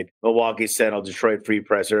countrywide: Milwaukee Sentinel, Detroit Free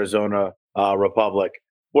Press, Arizona Republic,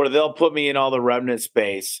 where they'll put me in all the remnant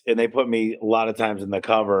space, and they put me a lot of times in the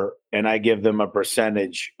cover, and I give them a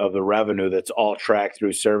percentage of the revenue that's all tracked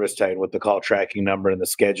through ServiceTitan with the call tracking number and the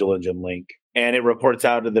schedule engine link. And it reports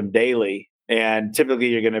out to them daily. And typically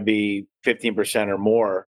you're going to be 15% or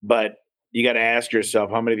more, but you got to ask yourself,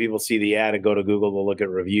 how many people see the ad and go to Google to look at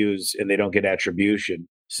reviews and they don't get attribution?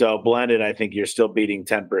 So blended, I think you're still beating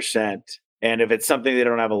 10%. And if it's something they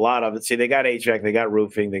don't have a lot of, see, they got HVAC, they got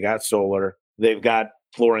roofing, they got solar, they've got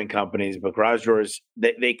flooring companies, but garage doors,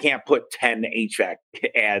 they can't put 10 HVAC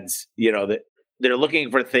ads, that they're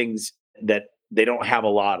looking for things that they don't have a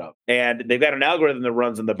lot of. And they've got an algorithm that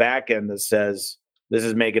runs on the back end that says, this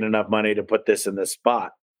is making enough money to put this in this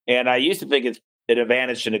spot. And I used to think it's an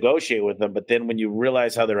advantage to negotiate with them. But then when you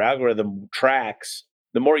realize how their algorithm tracks,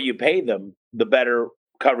 the more you pay them, the better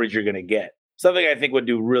coverage you're going to get. Something I think would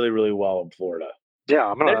do really, really well in Florida. Yeah,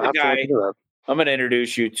 I'm going to have to look into that. I'm going to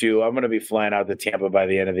introduce you to. I'm going to be flying out to Tampa by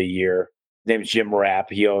the end of the year. His name's Jim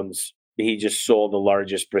Rapp. He just sold the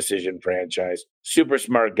largest precision franchise. Super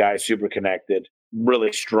smart guy, super connected,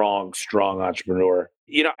 really strong entrepreneur.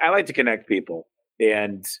 I like to connect people,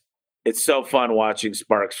 and it's so fun watching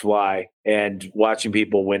sparks fly and watching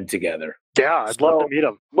people win together. Yeah, I'd love to meet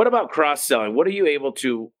them. What about cross-selling?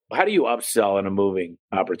 How do you upsell in a moving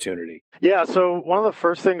opportunity? Yeah, so one of the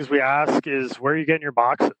first things we ask is, where are you getting your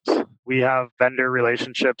boxes? We have vendor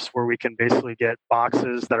relationships where we can basically get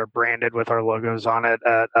boxes that are branded with our logos on it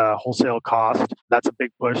at a wholesale cost. That's a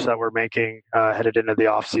big push that we're making headed into the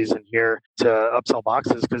off season here to upsell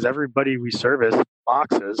boxes, because everybody we service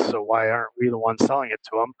boxes. So why aren't we the ones selling it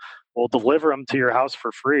to them? We'll deliver them to your house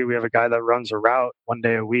for free. We have a guy that runs a route one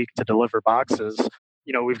day a week to deliver boxes.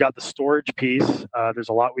 We've got the storage piece. There's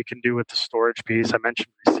a lot we can do with the storage piece. I mentioned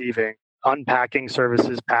receiving. unpacking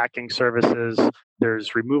services, packing services.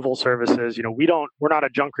 There's removal services. We're not a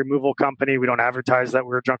junk removal company. We don't advertise that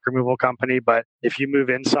we're a junk removal company, but if you move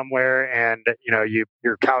in somewhere and,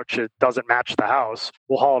 your couch doesn't match the house,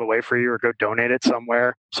 we'll haul it away for you or go donate it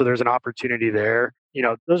somewhere. So there's an opportunity there.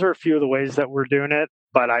 Those are a few of the ways that we're doing it.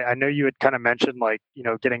 But I know you had kind of mentioned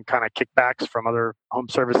getting kind of kickbacks from other home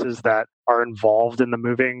services that are involved in the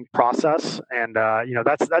moving process. And,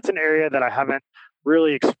 that's an area that I haven't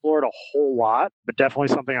really explored a whole lot, but definitely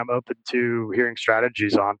something I'm open to hearing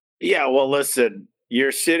strategies on. Yeah, well, listen,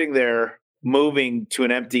 you're sitting there moving to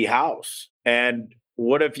an empty house. And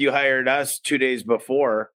what if you hired us 2 days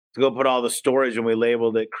before to go put all the storage and we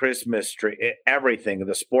labeled it Christmas tree, everything,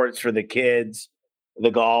 the sports for the kids,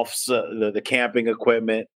 the golfs, the camping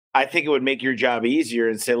equipment. I think it would make your job easier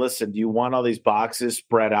and say, listen, do you want all these boxes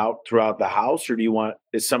spread out throughout the house, or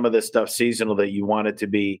is some of this stuff seasonal that you want it to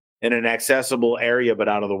be in an accessible area but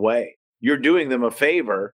out of the way? You're doing them a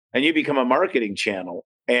favor and you become a marketing channel,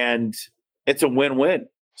 and it's a win-win.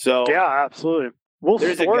 So yeah, absolutely.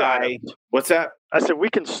 There's a guy. Items. What's that? I said we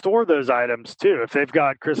can store those items too. If they've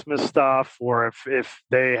got Christmas stuff, or if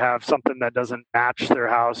they have something that doesn't match their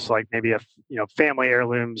house, like maybe family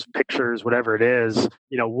heirlooms, pictures, whatever it is,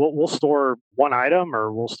 we'll store one item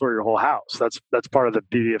or we'll store your whole house. That's part of the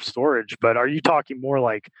beauty of storage. But are you talking more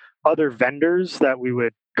like other vendors that we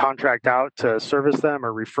would contract out to service them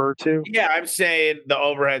or refer to? Yeah, I'm saying the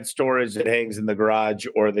overhead storage that hangs in the garage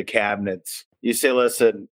or the cabinets. You say,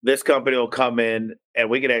 listen, this company will come in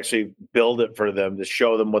and we can actually build it for them to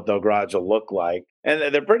show them what the garage will look like.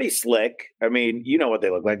 And they're pretty slick. I mean, you know what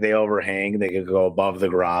they look like. They overhang. They can go above the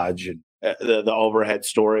garage and the overhead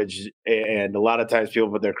storage. And a lot of times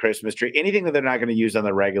people put their Christmas tree, anything that they're not going to use on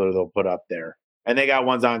the regular, they'll put up there. And they got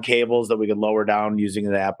ones on cables that we can lower down using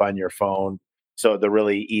an app on your phone. So they're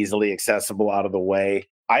really easily accessible out of the way.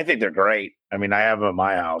 I think they're great. I mean, I have them in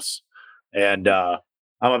my house. And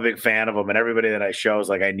I'm a big fan of them, and everybody that I show is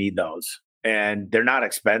like, I need those. And they're not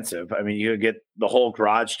expensive. I mean, you get the whole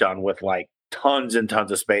garage done with like tons and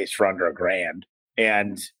tons of space for under $1,000.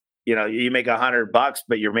 And, you make $100,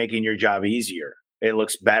 but you're making your job easier. It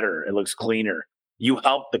looks better. It looks cleaner. You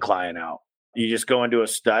help the client out. You just go into a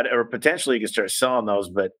stud, or potentially you can start selling those.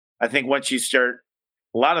 But I think once you start,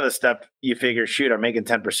 a lot of the stuff you figure, shoot, I'm making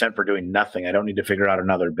 10% for doing nothing. I don't need to figure out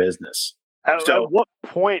another business. At what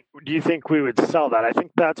point do you think we would sell that? I think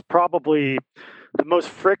that's probably the most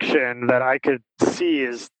friction that I could see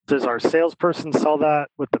is, does our salesperson sell that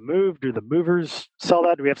with the move? Do the movers sell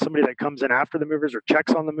that? Do we have somebody that comes in after the movers or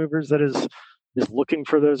checks on the movers that is looking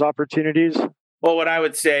for those opportunities? Well, what I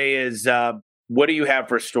would say is, what do you have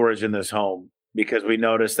for storage in this home? Because we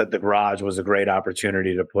noticed that the garage was a great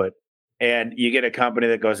opportunity to put. And you get a company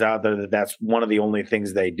that goes out there that's one of the only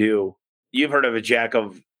things they do. You've heard of a jack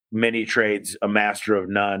of many trades, a master of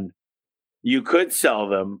none. You could sell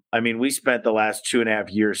them. I mean, we spent the last 2.5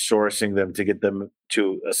 years sourcing them to get them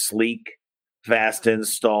to a sleek, fast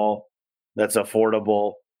install that's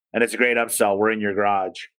affordable, and it's a great upsell. We're in your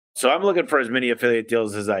garage. So I'm looking for as many affiliate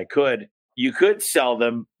deals as I could. You could sell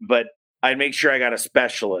them, but I'd make sure I got a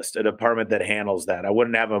specialist, a department that handles that. I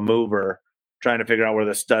wouldn't have a mover trying to figure out where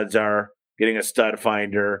the studs are, getting a stud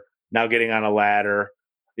finder, now getting on a ladder.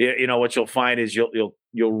 What you'll find is you'll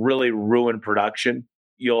really ruin production.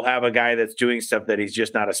 You'll have a guy that's doing stuff that he's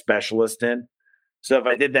just not a specialist in. So if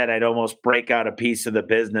I did that, I'd almost break out a piece of the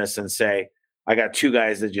business and say, I got 2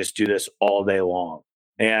 guys that just do this all day long.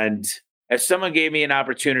 And if someone gave me an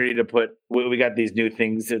opportunity to put, we got these new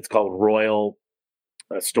things, it's called Royal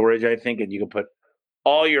Storage, I think, and you can put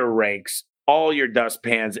all your rakes, all your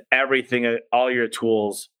dustpans, everything, all your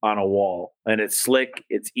tools on a wall. And it's slick,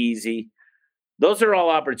 it's easy. Those are all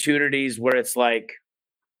opportunities where it's like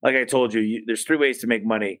I told you, there's 3 ways to make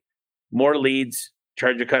money. More leads,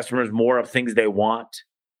 charge your customers more of things they want,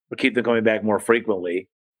 or keep them coming back more frequently.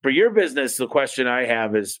 For your business, the question I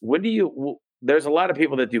have is, there's a lot of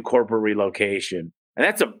people that do corporate relocation, and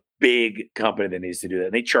that's a big company that needs to do that.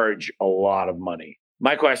 And they charge a lot of money.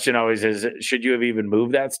 My question always is, should you have even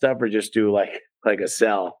moved that stuff or just do like a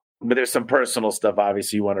sell? But there's some personal stuff,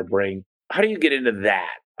 obviously, you want to bring. How do you get into that?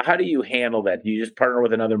 How do you handle that? Do you just partner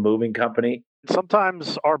with another moving company?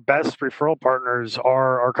 Sometimes our best referral partners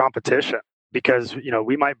are our competition, because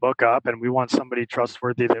we might book up and we want somebody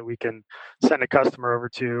trustworthy that we can send a customer over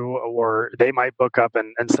to, or they might book up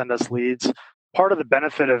and send us leads. Part of the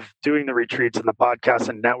benefit of doing the retreats and the podcast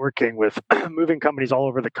and networking with moving companies all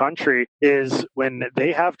over the country is when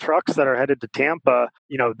they have trucks that are headed to Tampa,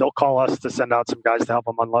 they'll call us to send out some guys to help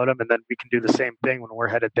them unload them. And then we can do the same thing when we're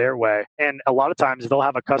headed their way. And a lot of times they'll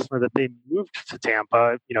have a customer that they moved to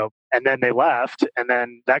Tampa, and then they left, and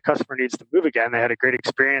then that customer needs to move again. They had a great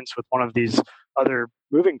experience with one of these other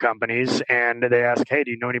moving companies, and they ask, hey,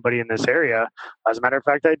 do you know anybody in this area? As a matter of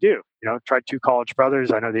fact, I do. Tried two college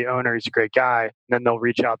brothers. I know the owner. He's a great guy. And then they'll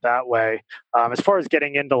reach out that way. As far as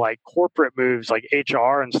getting into like corporate moves, like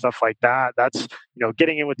HR and stuff like that, that's,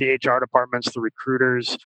 getting in with the HR departments, the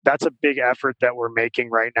recruiters. That's a big effort that we're making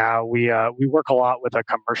right now. We work a lot with a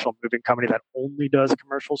commercial moving company that only does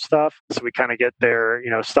commercial stuff. So we kind of get their,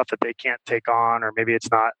 stuff that they can't take on, or maybe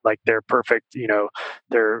it's not like their perfect,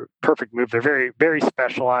 their perfect move. They're very, very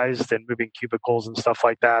specialized in moving cubicles and stuff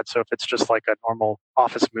like that. So if it's just like a normal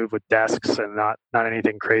office move with desks and not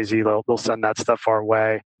anything crazy, they'll send that stuff our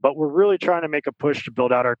way. But we're really trying to make a push to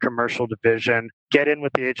build out our commercial division, get in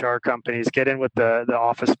with the HR companies, get in with the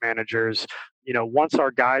office managers. Once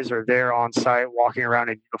our guys are there on site, walking around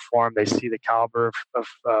in uniform, they see the caliber of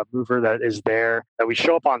mover that is there, that we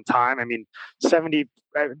show up on time. I mean,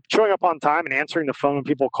 showing up on time and answering the phone when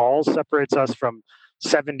people call separates us from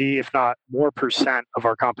 70, if not more percent of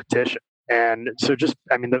our competition. And so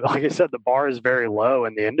like I said, the bar is very low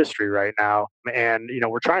in the industry right now. And,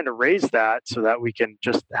 we're trying to raise that so that we can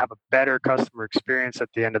just have a better customer experience at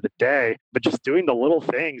the end of the day. But just doing the little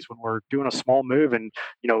things when we're doing a small move and,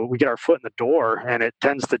 we get our foot in the door, and it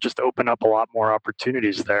tends to just open up a lot more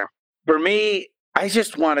opportunities there. For me, I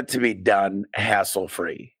just want it to be done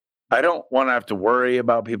hassle-free. I don't want to have to worry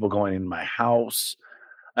about people going in my house.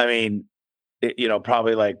 I mean,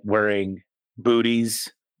 probably like wearing booties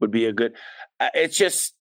would be a good,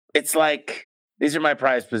 it's like, these are my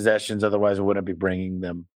prized possessions. Otherwise I wouldn't be bringing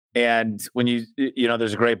them. And when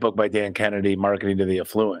there's a great book by Dan Kennedy, Marketing to the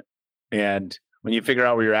Affluent. And when you figure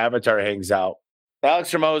out where your avatar hangs out,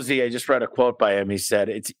 Alex Ramosi, I just read a quote by him. He said,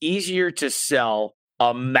 it's easier to sell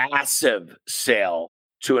a massive sale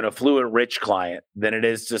to an affluent rich client than it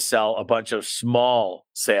is to sell a bunch of small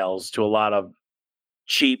sales to a lot of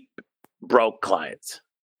cheap broke clients.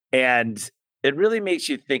 And it really makes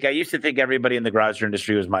you think. I used to think everybody in the garage door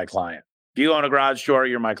industry was my client. If you own a garage door,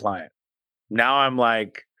 you're my client. Now I'm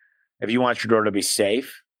like, if you want your door to be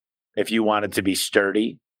safe, if you want it to be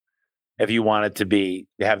sturdy, if you want it to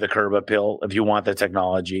have the curb appeal, if you want the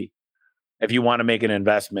technology, if you want to make an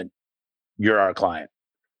investment, you're our client.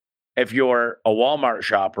 If you're a Walmart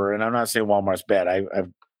shopper, and I'm not saying Walmart's bad, I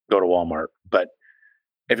go to Walmart, but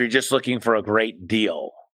if you're just looking for a great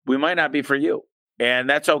deal, we might not be for you. And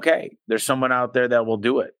that's okay. There's someone out there that will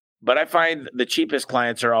do it. But I find the cheapest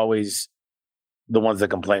clients are always the ones that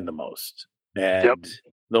complain the most. And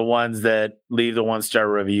the ones that leave the 1-star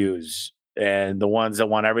reviews, and the ones that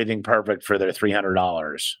want everything perfect for their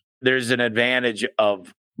 $300. There's an advantage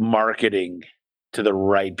of marketing to the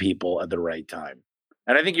right people at the right time.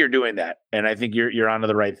 And I think you're doing that. And I think you're onto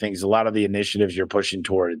the right things. A lot of the initiatives you're pushing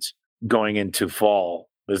towards going into fall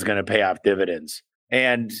is going to pay off dividends.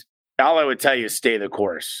 And all I would tell you is stay the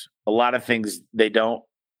course. A lot of things, they don't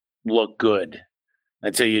look good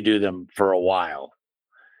until you do them for a while.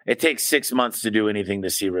 It takes 6 months to do anything to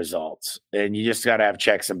see results. And you just got to have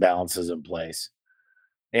checks and balances in place.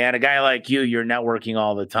 And a guy like you, you're networking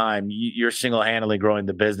all the time. You're single-handedly growing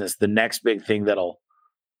the business. The next big thing that'll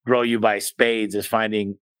grow you by spades is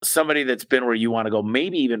finding somebody that's been where you want to go,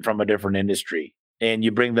 maybe even from a different industry. And you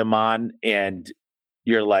bring them on and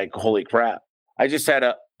you're like, holy crap. I just had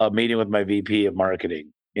a meeting with my VP of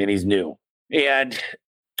marketing, and he's new. And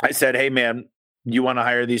I said, hey, man, you want to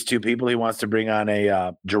hire these two people? He wants to bring on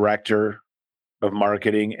a director of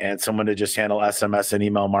marketing and someone to just handle SMS and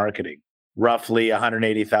email marketing. Roughly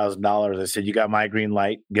 $180,000. I said, you got my green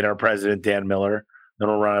light. Get our president, Dan Miller. Then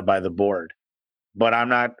we'll run it by the board. But I'm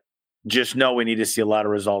not, just know we need to see a lot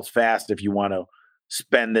of results fast if you want to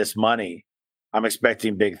spend this money. I'm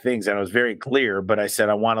expecting big things. And I was very clear, but I said,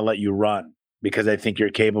 I want to let you run because I think you're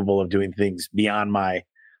capable of doing things beyond my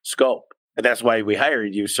scope. And that's why we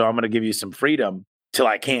hired you. So I'm going to give you some freedom till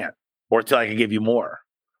I can't, or till I can give you more.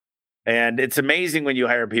 And it's amazing when you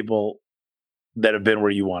hire people that have been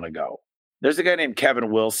where you want to go. There's a guy named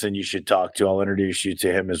Kevin Wilson you should talk to. I'll introduce you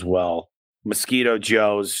to him as well. Mosquito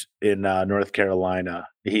Joe's in North Carolina.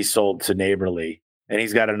 He sold to Neighborly, and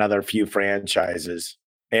he's got another few franchises.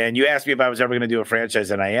 And you asked me if I was ever going to do a franchise,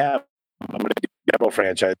 and I am. I'm going to do several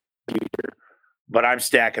franchises. But I'm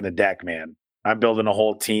stacking the deck, man. I'm building a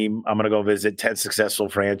whole team. I'm going to go visit 10 successful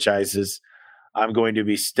franchises. I'm going to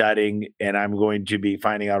be studying, and I'm going to be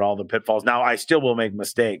finding out all the pitfalls. Now, I still will make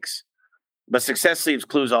mistakes, but success leaves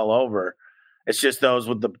clues all over. It's just those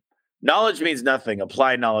with the knowledge means nothing.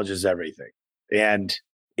 Applied knowledge is everything. And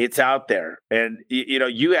it's out there. And,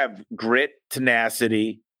 you have grit,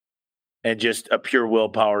 tenacity, and just a pure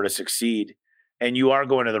willpower to succeed. and you are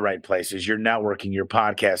going to the right places. You're networking, you're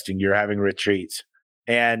podcasting, you're having retreats.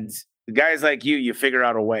 And guys like you figure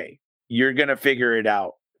out a way. You're going to figure it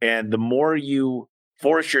out. And the more you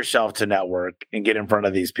force yourself to network and get in front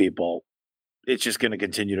of these people, it's just going to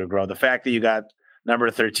continue to grow. The fact that you got number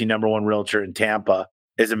 13, number one realtor in Tampa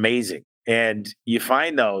is amazing. And you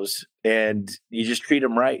find those and you just treat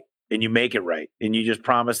them right and you make it right. And you just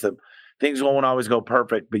promise them things won't always go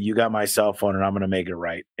perfect, but you got my cell phone and I'm going to make it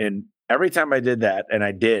right. And every time I did that, and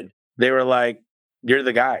I did, they were like, you're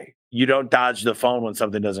the guy. You don't dodge the phone when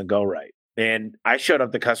something doesn't go right. And I showed up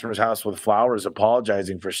at the customer's house with flowers,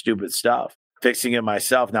 apologizing for stupid stuff, fixing it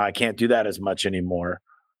myself. Now I can't do that as much anymore.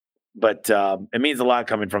 But it means a lot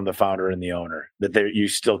coming from the founder and the owner that you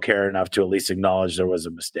still care enough to at least acknowledge there was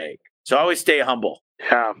a mistake. So always stay humble.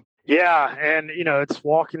 Yeah. Yeah. And, it's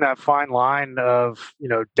walking that fine line of,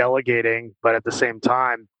 delegating, but at the same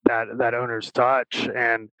time, that owner's touch.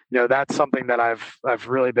 And, that's something that I've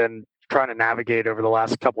really been trying to navigate over the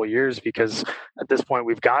last couple of years, because at this point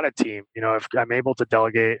we've got a team. I'm able to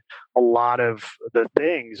delegate a lot of the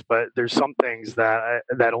things, but there's some things that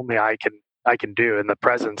only I can do, and the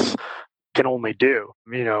presence can only do.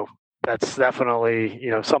 That's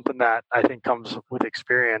definitely something that I think comes with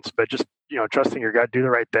experience, but just trusting your gut, do the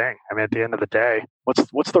right thing. I mean, at the end of the day,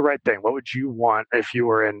 what's the right thing? What would you want if you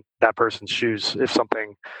were in that person's shoes if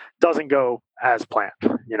something doesn't go as planned?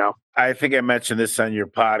 I think I mentioned this on your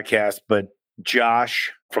podcast, but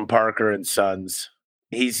Josh from Parker and Sons,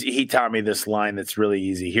 he taught me this line that's really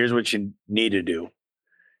easy. Here's what you need to do.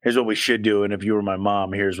 Here's what we should do. And if you were my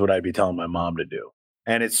mom, here's what I'd be telling my mom to do.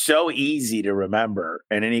 And it's so easy to remember,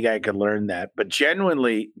 and any guy could learn that. But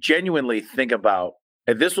genuinely think about,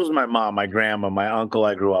 if this was my mom, my grandma, my uncle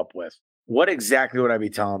I grew up with, what exactly would I be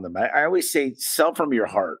telling them? I always say, sell from your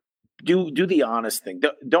heart. Do the honest thing.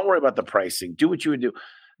 Don't worry about the pricing. Do what you would do.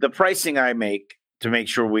 The pricing I make to make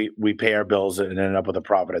sure we pay our bills and end up with a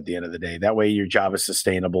profit at the end of the day. That way your job is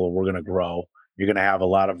sustainable. We're going to grow. You're going to have a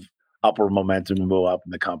lot of upward momentum to move up in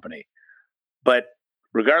the company. But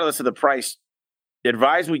regardless of the price,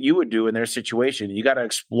 advise what you would do in their situation. You got to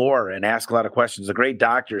explore and ask a lot of questions. A great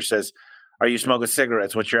doctor says, are you smoking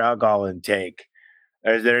cigarettes? What's your alcohol intake?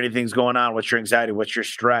 Is there anything's going on? What's your anxiety? What's your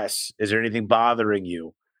stress? Is there anything bothering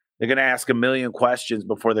you? They're going to ask a million questions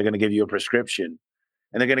before they're going to give you a prescription.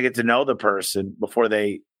 And they're going to get to know the person before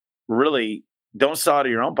they really don't sell out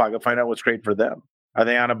of your own pocket. Find out what's great for them. Are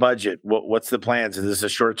they on a budget? What's the plans? Is this a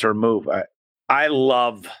short-term move? I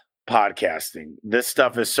love podcasting. This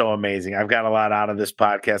stuff is so amazing. I've got a lot out of this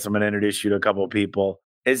podcast. I'm going to introduce you to a couple of people.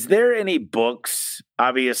 Is there any books,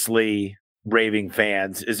 obviously raving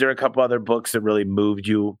fans, is there a couple other books that really moved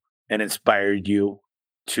you and inspired you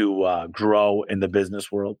to grow in the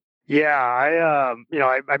business world? Yeah,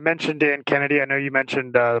 I mentioned Dan Kennedy. I know you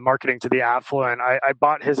mentioned Marketing to the Affluent. I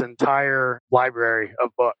bought his entire library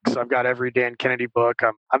of books. I've got every Dan Kennedy book.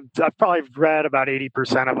 I've probably read about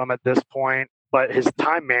 80% of them at this point. But his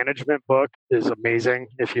time management book is amazing.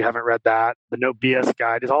 If you haven't read that, the No BS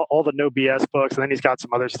Guide is all the No BS books. And then he's got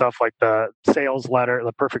some other stuff like the sales letter,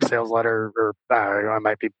 the perfect sales letter, or I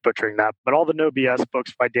might be butchering that, but all the No BS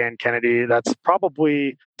books by Dan Kennedy, that's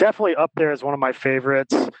definitely up there as one of my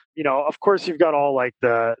favorites. Of course you've got all like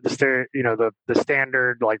the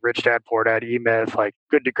standard, like Rich Dad, Poor Dad, E-Myth, like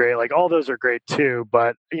Good to Great, like all those are great too.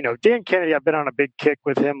 But, Dan Kennedy, I've been on a big kick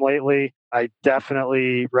with him lately. I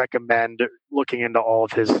definitely recommend looking into all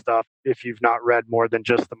of his stuff if you've not read more than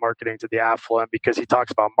just the Marketing to the Affluent, because he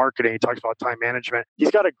talks about marketing, he talks about time management.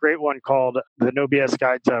 He's got a great one called The No BS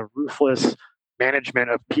Guide to Ruthless Management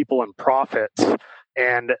of People and Profits.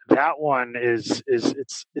 And that one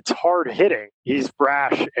it's hard hitting. He's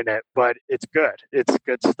brash in it, but it's good. It's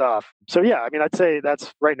good stuff. So yeah, I mean, I'd say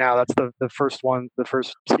that's the first one, the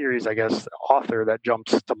first series, I guess, author that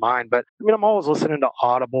jumps to mind. But I mean, I'm always listening to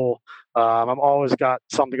Audible. I'm always got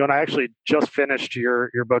something going. I actually just finished your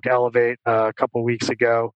book Elevate a couple of weeks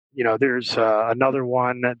ago. There's another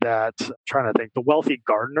one that I'm trying to think, The Wealthy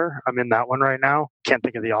Gardener. I'm in that one right now. Can't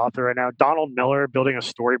think of the author right now. Donald Miller, Building a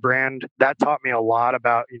Story Brand. That taught me a lot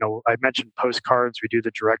about, I mentioned postcards. We do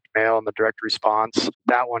the direct mail and the direct response.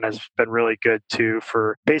 That one has been really good too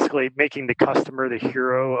for basically making the customer the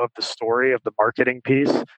hero of the story of the marketing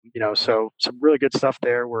piece. So some really good stuff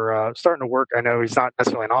there. We're starting to work. I know he's not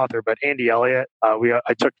necessarily an author, but Andy Elliott.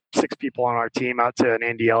 I took 6 people on our team out to an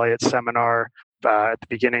Andy Elliott seminar at the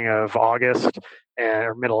beginning of August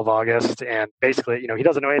or middle of August. And basically, he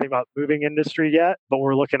doesn't know anything about moving industry yet, but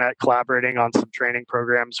we're looking at collaborating on some training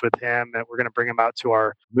programs with him. And we're going to bring him out to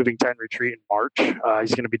our Moving 10 retreat in March.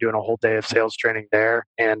 He's going to be doing a whole day of sales training there.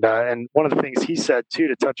 And one of the things he said too,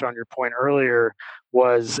 to touch on your point earlier,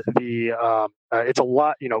 was it's a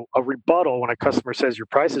lot, a rebuttal when a customer says your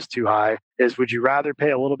price is too high is, would you rather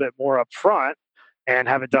pay a little bit more up front and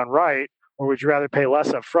have it done right? Or would you rather pay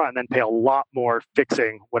less up front and then pay a lot more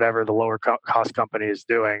fixing whatever the lower cost company is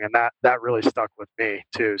doing? And that really stuck with me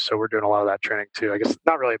too. So we're doing a lot of that training too. I guess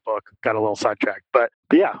not really a book, got a little sidetracked, but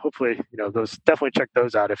yeah, hopefully, those, definitely check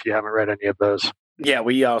those out if you haven't read any of those. Yeah,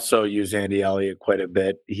 we also use Andy Elliott quite a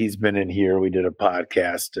bit. He's been in here. We did a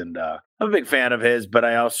podcast, and I'm a big fan of his, but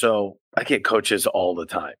I get coaches all the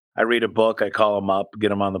time. I read a book, I call them up, get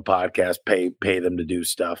them on the podcast, pay them to do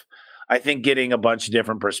stuff. I think getting a bunch of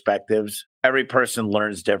different perspectives, every person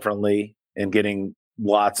learns differently, and getting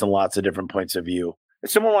lots and lots of different points of view.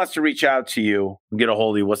 If someone wants to reach out to you and get a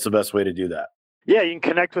hold of you, what's the best way to do that? Yeah, you can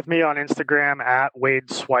connect with me on Instagram at Wade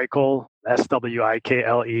Swikle.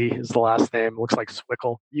 Swikle is the last name. Looks like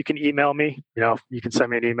Swikle. You can email me. You can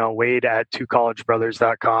send me an email,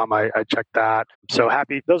 wade@twocollegebrothers.com. I check that. So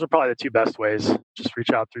happy. Those are probably the two best ways. Just reach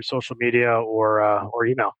out through social media or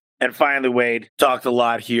email. And finally, Wade, talked a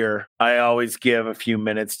lot here. I always give a few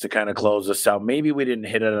minutes to kind of close us out. Maybe we didn't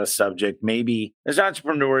hit on a subject. Maybe there's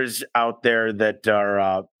entrepreneurs out there that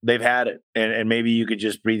are, they've had it. And maybe you could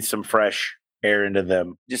just breathe some fresh air into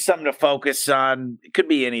them. Just something to focus on. It could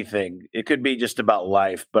be anything. It could be just about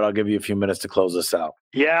life, but I'll give you a few minutes to close this out.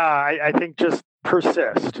 Yeah, I think just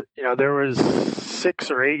persist. There was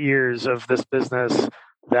 6 or 8 years of this business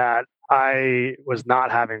that I was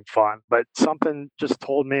not having fun, but something just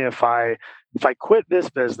told me if I quit this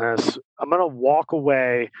business, I'm going to walk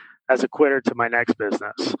away as a quitter to my next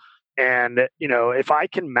business. And, if I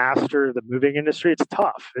can master the moving industry, it's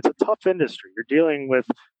tough. It's a tough industry. You're dealing with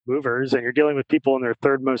movers and you're dealing with people in their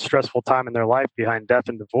third most stressful time in their life behind death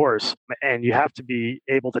and divorce. And you have to be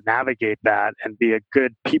able to navigate that and be a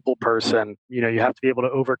good people person. You have to be able to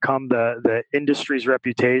overcome the industry's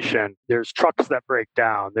reputation. There's trucks that break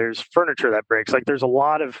down. There's furniture that breaks. Like there's a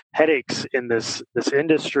lot of headaches in this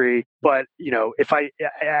industry. But, if I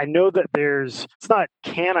know that it's not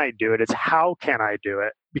can I do it, it's how can I do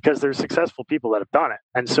it? Because there's successful people that have done it.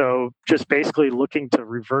 And so just basically looking to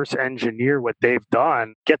reverse engineer what they've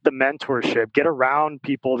done, get the mentorship, get around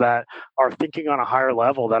people that are thinking on a higher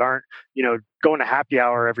level, that aren't, going to happy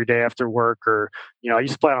hour every day after work. Or, I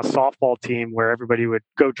used to play on a softball team where everybody would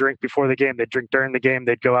go drink before the game. They'd drink during the game.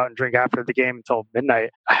 They'd go out and drink after the game until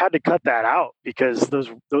midnight. I had to cut that out because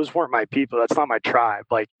those weren't my people. That's not my tribe.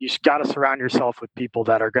 Like you got to surround yourself with people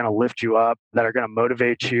that are going to lift you up, that are going to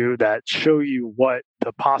motivate you, that show you what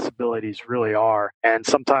the possibilities really are. And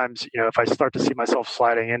sometimes, if I start to see myself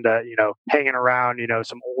sliding into, hanging around,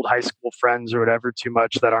 some old high school friends or whatever too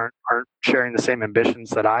much that aren't sharing the same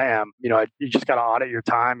ambitions that I am, you just got to audit your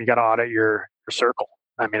time. You got to audit your circle.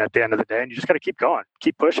 I mean, at the end of the day, and you just got to keep going,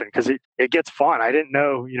 keep pushing because it gets fun. I didn't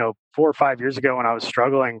know, 4 or 5 years ago when I was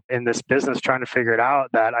struggling in this business, trying to figure it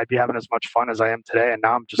out, that I'd be having as much fun as I am today. And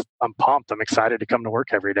now I'm pumped. I'm excited to come to work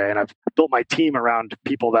every day. And I've built my team around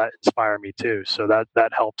people that inspire me too. So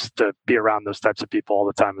that helps to be around those types of people all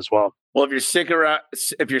the time as well. Well, if you're sick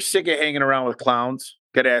of hanging around with clowns,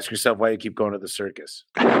 got to ask yourself why you keep going to the circus.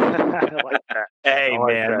 I like that. Hey,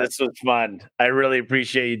 man, this was fun. I really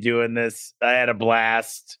appreciate you doing this. I had a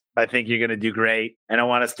blast. I think you're going to do great, and I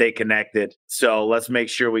want to stay connected. So let's make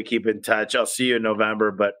sure we keep in touch. I'll see you in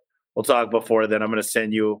November, but we'll talk before then. I'm going to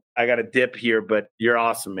send you. I got a dip here, but you're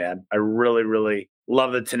awesome, man. I really, really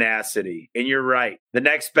love the tenacity. And you're right. The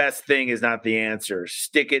next best thing is not the answer.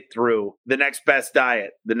 Stick it through. The next best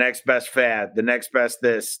diet, the next best fad, the next best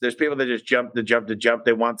this. There's people that just jump.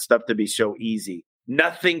 They want stuff to be so easy.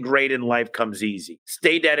 Nothing great in life comes easy.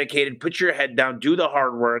 Stay dedicated. Put your head down. Do the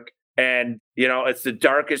hard work. And, it's the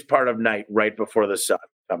darkest part of night right before the sun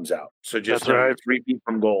comes out. So just 3 feet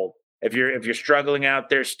from gold. If you're struggling out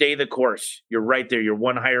there, stay the course. You're right there. You're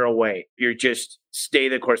one hire away. You're just stay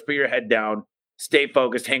the course. Put your head down. Stay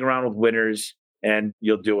focused. Hang around with winners, and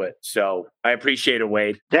you'll do it. So I appreciate it,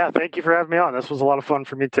 Wade. Yeah, thank you for having me on. This was a lot of fun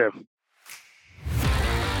for me too.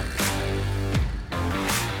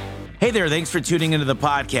 Hey there, thanks for tuning into the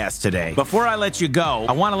podcast today. Before I let you go,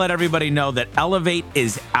 I want to let everybody know that Elevate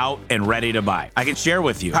is out and ready to buy. I can share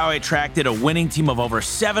with you how I attracted a winning team of over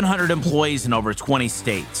 700 employees in over 20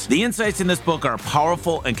 states. The insights in this book are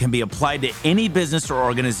powerful and can be applied to any business or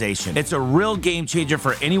organization. It's a real game changer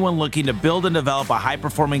for anyone looking to build and develop a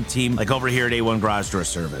high-performing team like over here at A1 Garage Door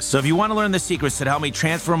Service. So if you want to learn the secrets that help me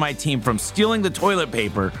transform my team from stealing the toilet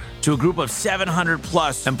paper to a group of 700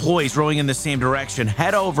 plus employees rowing in the same direction,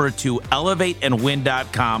 head over to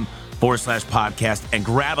elevateandwin.com/podcast and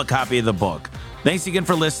grab a copy of the book. Thanks again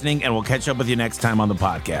for listening, and we'll catch up with you next time on the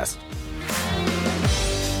podcast.